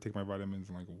times where I haven't taken my vitamins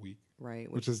in like a week.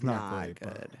 Right, which is not great.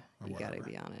 Good. You gotta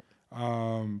be on it.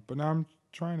 But now I'm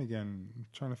trying again. I'm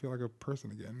trying to feel like a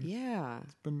person again. Yeah.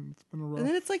 It's been a rough. And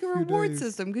then it's like a reward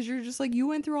system because you're just like, you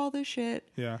went through all this shit.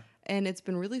 Yeah. And it's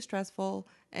been really stressful.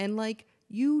 And like,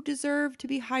 you deserve to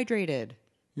be hydrated.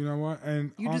 You know what?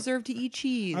 And you deserve to eat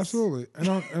cheese. Absolutely. And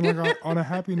like on a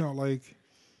happy note, like,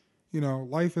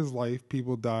 life is life.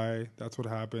 People die. That's what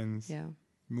happens. Yeah.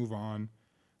 Move on.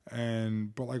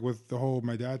 But like with the whole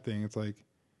my dad thing, it's like,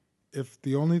 if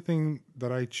the only thing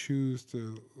that I choose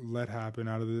to let happen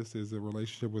out of this is a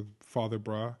relationship with Father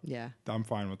Bra, I'm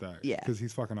fine with that. Yeah. Because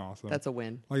he's fucking awesome. That's a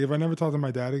win. Like, if I never talk to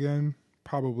my dad again,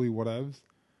 probably whatevs.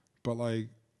 But, like,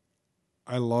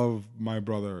 I love my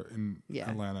brother in Yeah.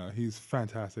 Atlanta. He's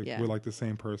fantastic. Yeah. We're like the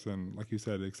same person, like you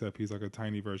said, except he's like a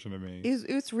tiny version of me.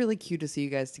 It was really cute to see you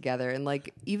guys together. And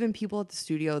like even people at the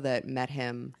studio that met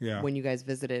him Yeah. when you guys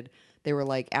visited, they were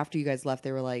like, after you guys left,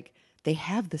 they were like, they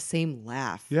have the same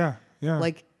laugh. Yeah, yeah.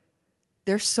 Like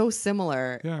they're so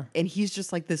similar. Yeah. And he's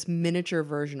just like this miniature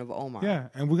version of Omar. Yeah,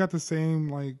 and we got the same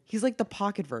like. He's like the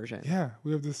pocket version. Yeah,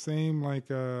 we have the same like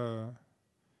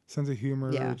sense of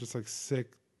humor. Yeah. Just like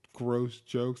sick, gross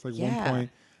jokes. Like Yeah. one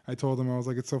point, I told him I was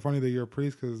like, "It's so funny that you're a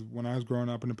priest because when I was growing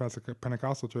up in the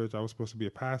Pentecostal church, I was supposed to be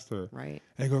a pastor." Right.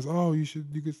 And he goes, "Oh, you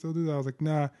could still do that." I was like,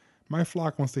 "Nah, my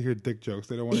flock wants to hear dick jokes.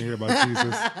 They don't want to hear about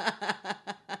Jesus."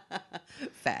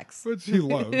 Facts. Which he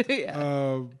loved.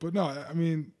 Yeah. But no, I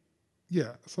mean,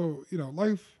 yeah. So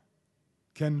life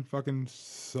can fucking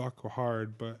suck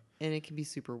hard, but And it can be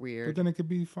super weird. then it could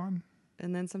be fun.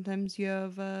 And then sometimes you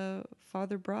have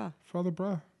Father Bra Father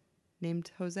Bruh,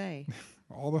 named Jose.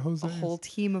 all the Jose's. A whole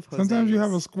team of Jose's. Sometimes you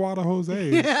have a squad of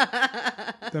Jose's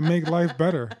that make life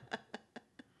better.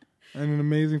 And an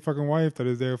amazing fucking wife that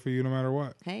is there for you no matter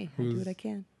what. Hey, I do what I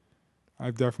can.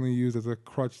 I've definitely used as a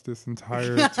crutch this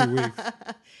entire 2 weeks.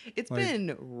 It's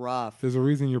been rough. There's a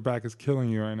reason your back is killing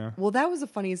you right now. Well, that was the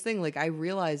funniest thing. Like, I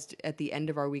realized at the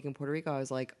end of our week in Puerto Rico, I was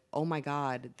like, oh my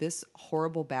God, this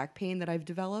horrible back pain that I've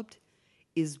developed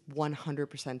is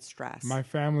 100% stress. My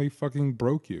family fucking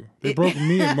broke you. They broke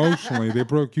me emotionally. They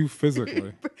broke you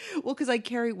physically. Well, because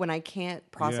when I can't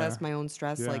process my own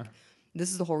stress, Yeah. like, this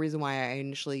is the whole reason why I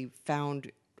initially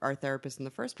found our therapist in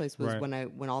the first place was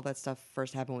Right. when all that stuff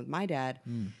first happened with my dad.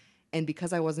 And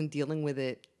because I wasn't dealing with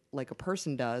it like a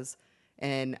person does,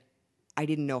 and I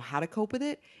didn't know how to cope with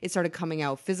it, it started coming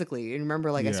out physically. And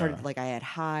remember, like I started, like I had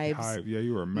hives. Yeah,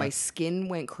 you were a mess. My skin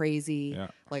went crazy. Yeah.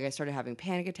 Like I started having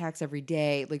panic attacks every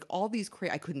day. Like all these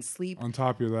I couldn't sleep. On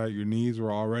top of that, your knees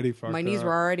were already fucked My knees up.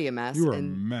 were already a mess. You were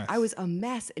and a mess. I was a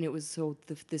mess, and it was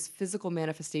this physical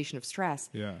manifestation of stress.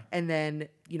 Yeah. And then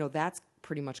that's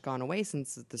pretty much gone away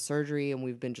since the surgery, and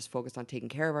we've been just focused on taking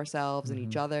care of ourselves and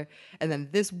each other. And then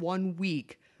this 1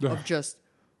 week of just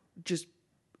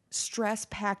stress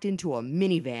packed into a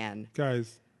minivan.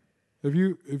 Guys,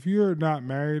 if you're not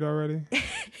married already,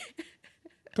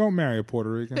 don't marry a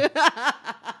Puerto Rican.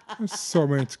 There's so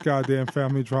much goddamn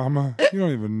family drama. You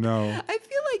don't even know. I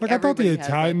feel like I thought the everybody has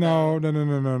Italian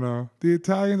that, no. The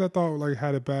Italians I thought like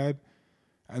had it bad,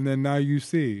 and then now you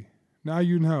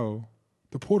know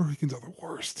the Puerto Ricans are the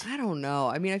worst. I don't know.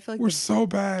 I mean, I feel like We're so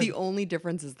bad. the only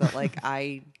difference is that like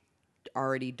I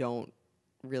already don't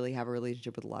really have a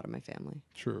relationship with a lot of my family.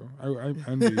 True. I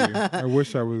envy you. I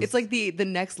wish I was. It's like the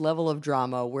next level of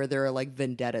drama where there are like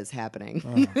vendettas happening.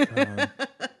 Oh, God.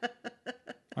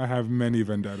 I have many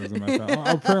vendettas in my family.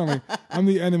 Apparently, I'm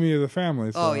the enemy of the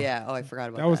family. So Oh yeah. Oh, I forgot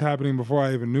about that. that was happening before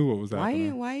I even knew what was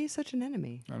happening. Why are you such an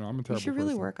enemy? I know, I'm a terrible person. You should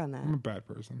really work on that. I'm a bad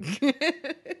person.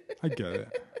 I get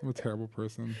it. I'm a terrible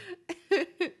person.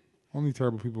 Only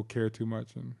terrible people care too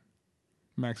much and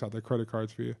max out their credit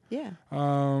cards for you. Yeah.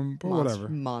 But whatever.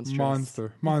 Monstrous.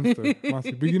 Monster.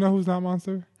 But you know who's not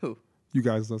monster? Who? You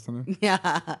guys listening.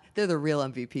 Yeah. They're the real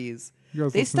MVPs. You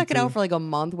guys They listen stuck it to- out for like a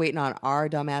month waiting on our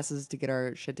dumbasses to get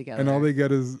our shit together. And all they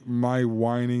get is my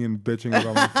whining and bitching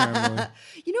about my family.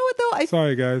 You know what though?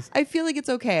 Sorry, guys. I feel like it's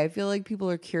okay. I feel like people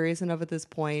are curious enough at this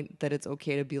point that it's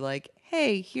okay to be like,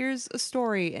 "Hey, here's a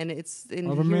story, and Of a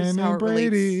here's man how named it relates."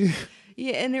 Brady.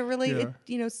 Yeah, and it really,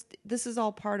 Yeah. this is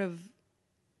all part of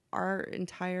our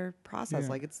entire process. Yeah,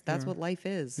 Like that's yeah. what life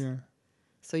is. Yeah.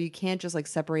 So you can't just like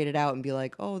separate it out and be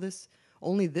like, "Oh, this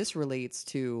relates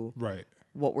to Right.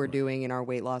 what we're doing in our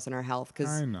weight loss and our health." Because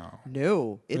I know.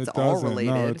 no, it's It all doesn't.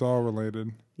 related. No, it's all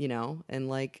related. And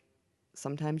like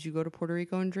sometimes you go to Puerto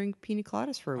Rico and drink pina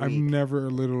coladas for a I've week. never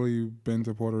literally been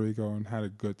to Puerto Rico and had a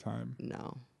good time.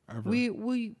 No, Ever.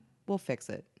 we'll fix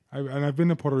it. I've been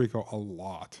to Puerto Rico a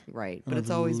lot. Right, And but it's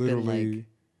I've always been like, literally-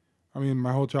 I mean,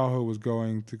 my whole childhood was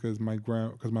going to because my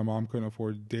mom couldn't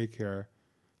afford daycare,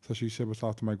 so she shipped us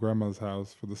off to my grandmother's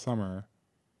house for the summer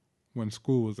when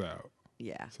school was out,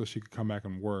 yeah, so she could come back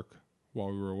and work while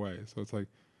we were away. So it's like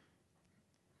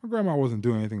my grandma wasn't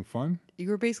doing anything fun. you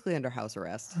were basically under house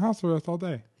arrest. House arrest all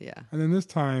day. Yeah, And then this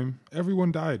time,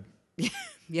 everyone died.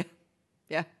 yeah.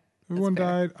 Everyone fair.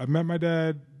 died. I met my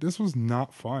dad. This was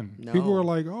not fun. No. People were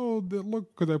like, "Oh,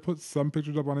 look," because I put some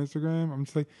pictures up on Instagram. I'm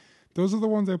just like, those are the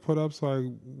ones I put up so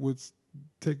I would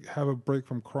have a break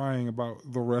from crying about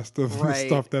the rest of the Right.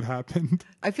 stuff that happened.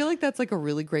 I feel like that's like a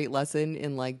really great lesson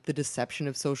in like the deception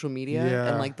of social media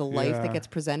and like the life that gets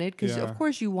presented. Because Yeah. of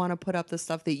course you want to put up the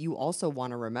stuff that you also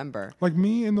want to remember. Like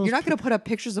me and those. You're not going to put up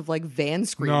pictures of like van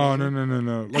screaming.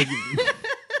 No. Like,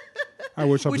 I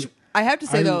wish I. I have to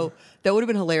say though, that would have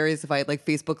been hilarious if I had like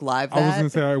Facebook Live that. I was gonna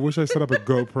say I wish I set up a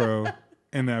GoPro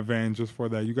in that van just for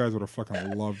that. You guys would have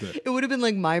fucking loved it. It would have been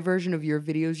like my version of your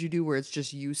videos you do where it's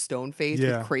just you stone faced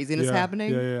with craziness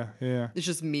happening. Yeah. It's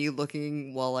just me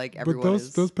looking while like everyone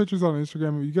But those pictures on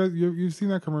Instagram, you guys, you've seen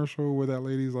that commercial where that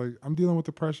lady's like, I'm dealing with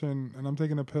depression and I'm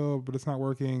taking a pill, but it's not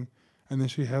working. And then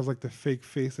she has like the fake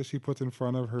face that she puts in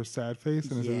front of her sad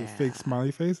face, and it's a fake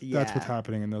smiley face. That's what's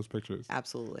happening in those pictures.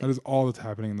 Absolutely. That is all that's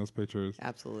happening in those pictures.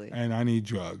 Absolutely. And I need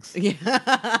drugs.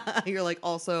 Yeah. You're like,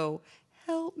 also,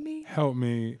 help me. Help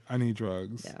me. I need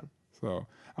drugs. Yeah. So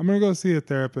I'm going to go see a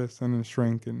therapist and a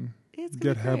shrink and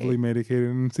get heavily medicated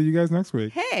and see you guys next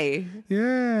week. Hey.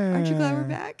 Yeah. Aren't you glad we're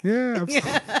back? Yeah,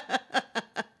 absolutely.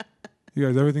 You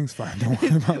guys, everything's fine. Don't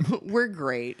worry about me. We're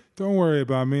great. Don't worry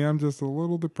about me. I'm just a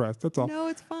little depressed. That's all. No,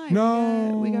 it's fine.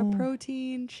 No. We got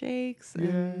protein shakes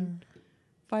and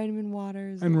vitamin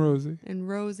waters. And Rosie. And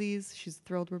Rosie's. She's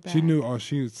thrilled we're back. She knew.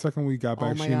 Second we got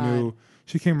back, she knew.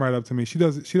 She came right up to me. She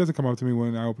doesn't come up to me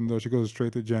when I open the door. She goes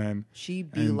straight to Jen. She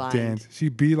beelined. She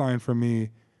beelined for me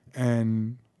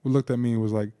and looked at me and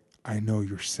was like, I know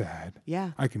you're sad.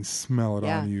 Yeah. I can smell it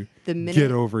on you.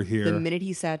 Get over here. The minute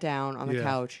he sat down on the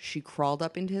couch, she crawled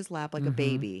up into his lap like a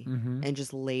baby and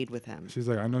just laid with him. She's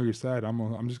like, I know you're sad.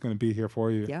 I'm just going to be here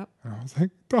for you. Yep. And I was like,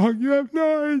 dog, you have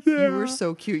no idea. You were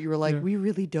so cute. You were like, we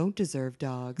really don't deserve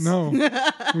dogs. No,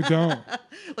 we don't.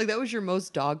 Like, that was your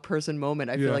most dog person moment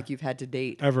I feel like you've had to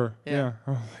date. Ever. Yeah.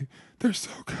 I was like, they're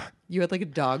so good. You had like a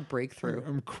dog breakthrough.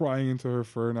 I'm crying into her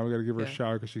fur. Now we got to give her a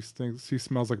shower because she stinks. She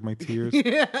smells like my tears.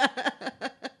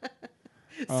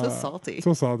 So salty.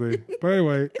 So salty. But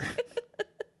anyway,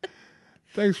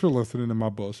 thanks for listening to my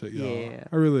bullshit, y'all. Yeah.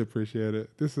 I really appreciate it.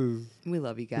 We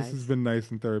love you guys. This has been nice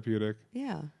and therapeutic.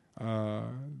 Yeah.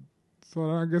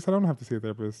 So I guess I don't have to see a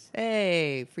therapist.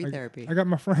 Hey, free therapy. I got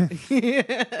my friend.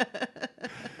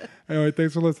 Anyway,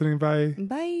 thanks for listening. Bye.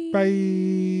 Bye.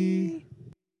 Bye.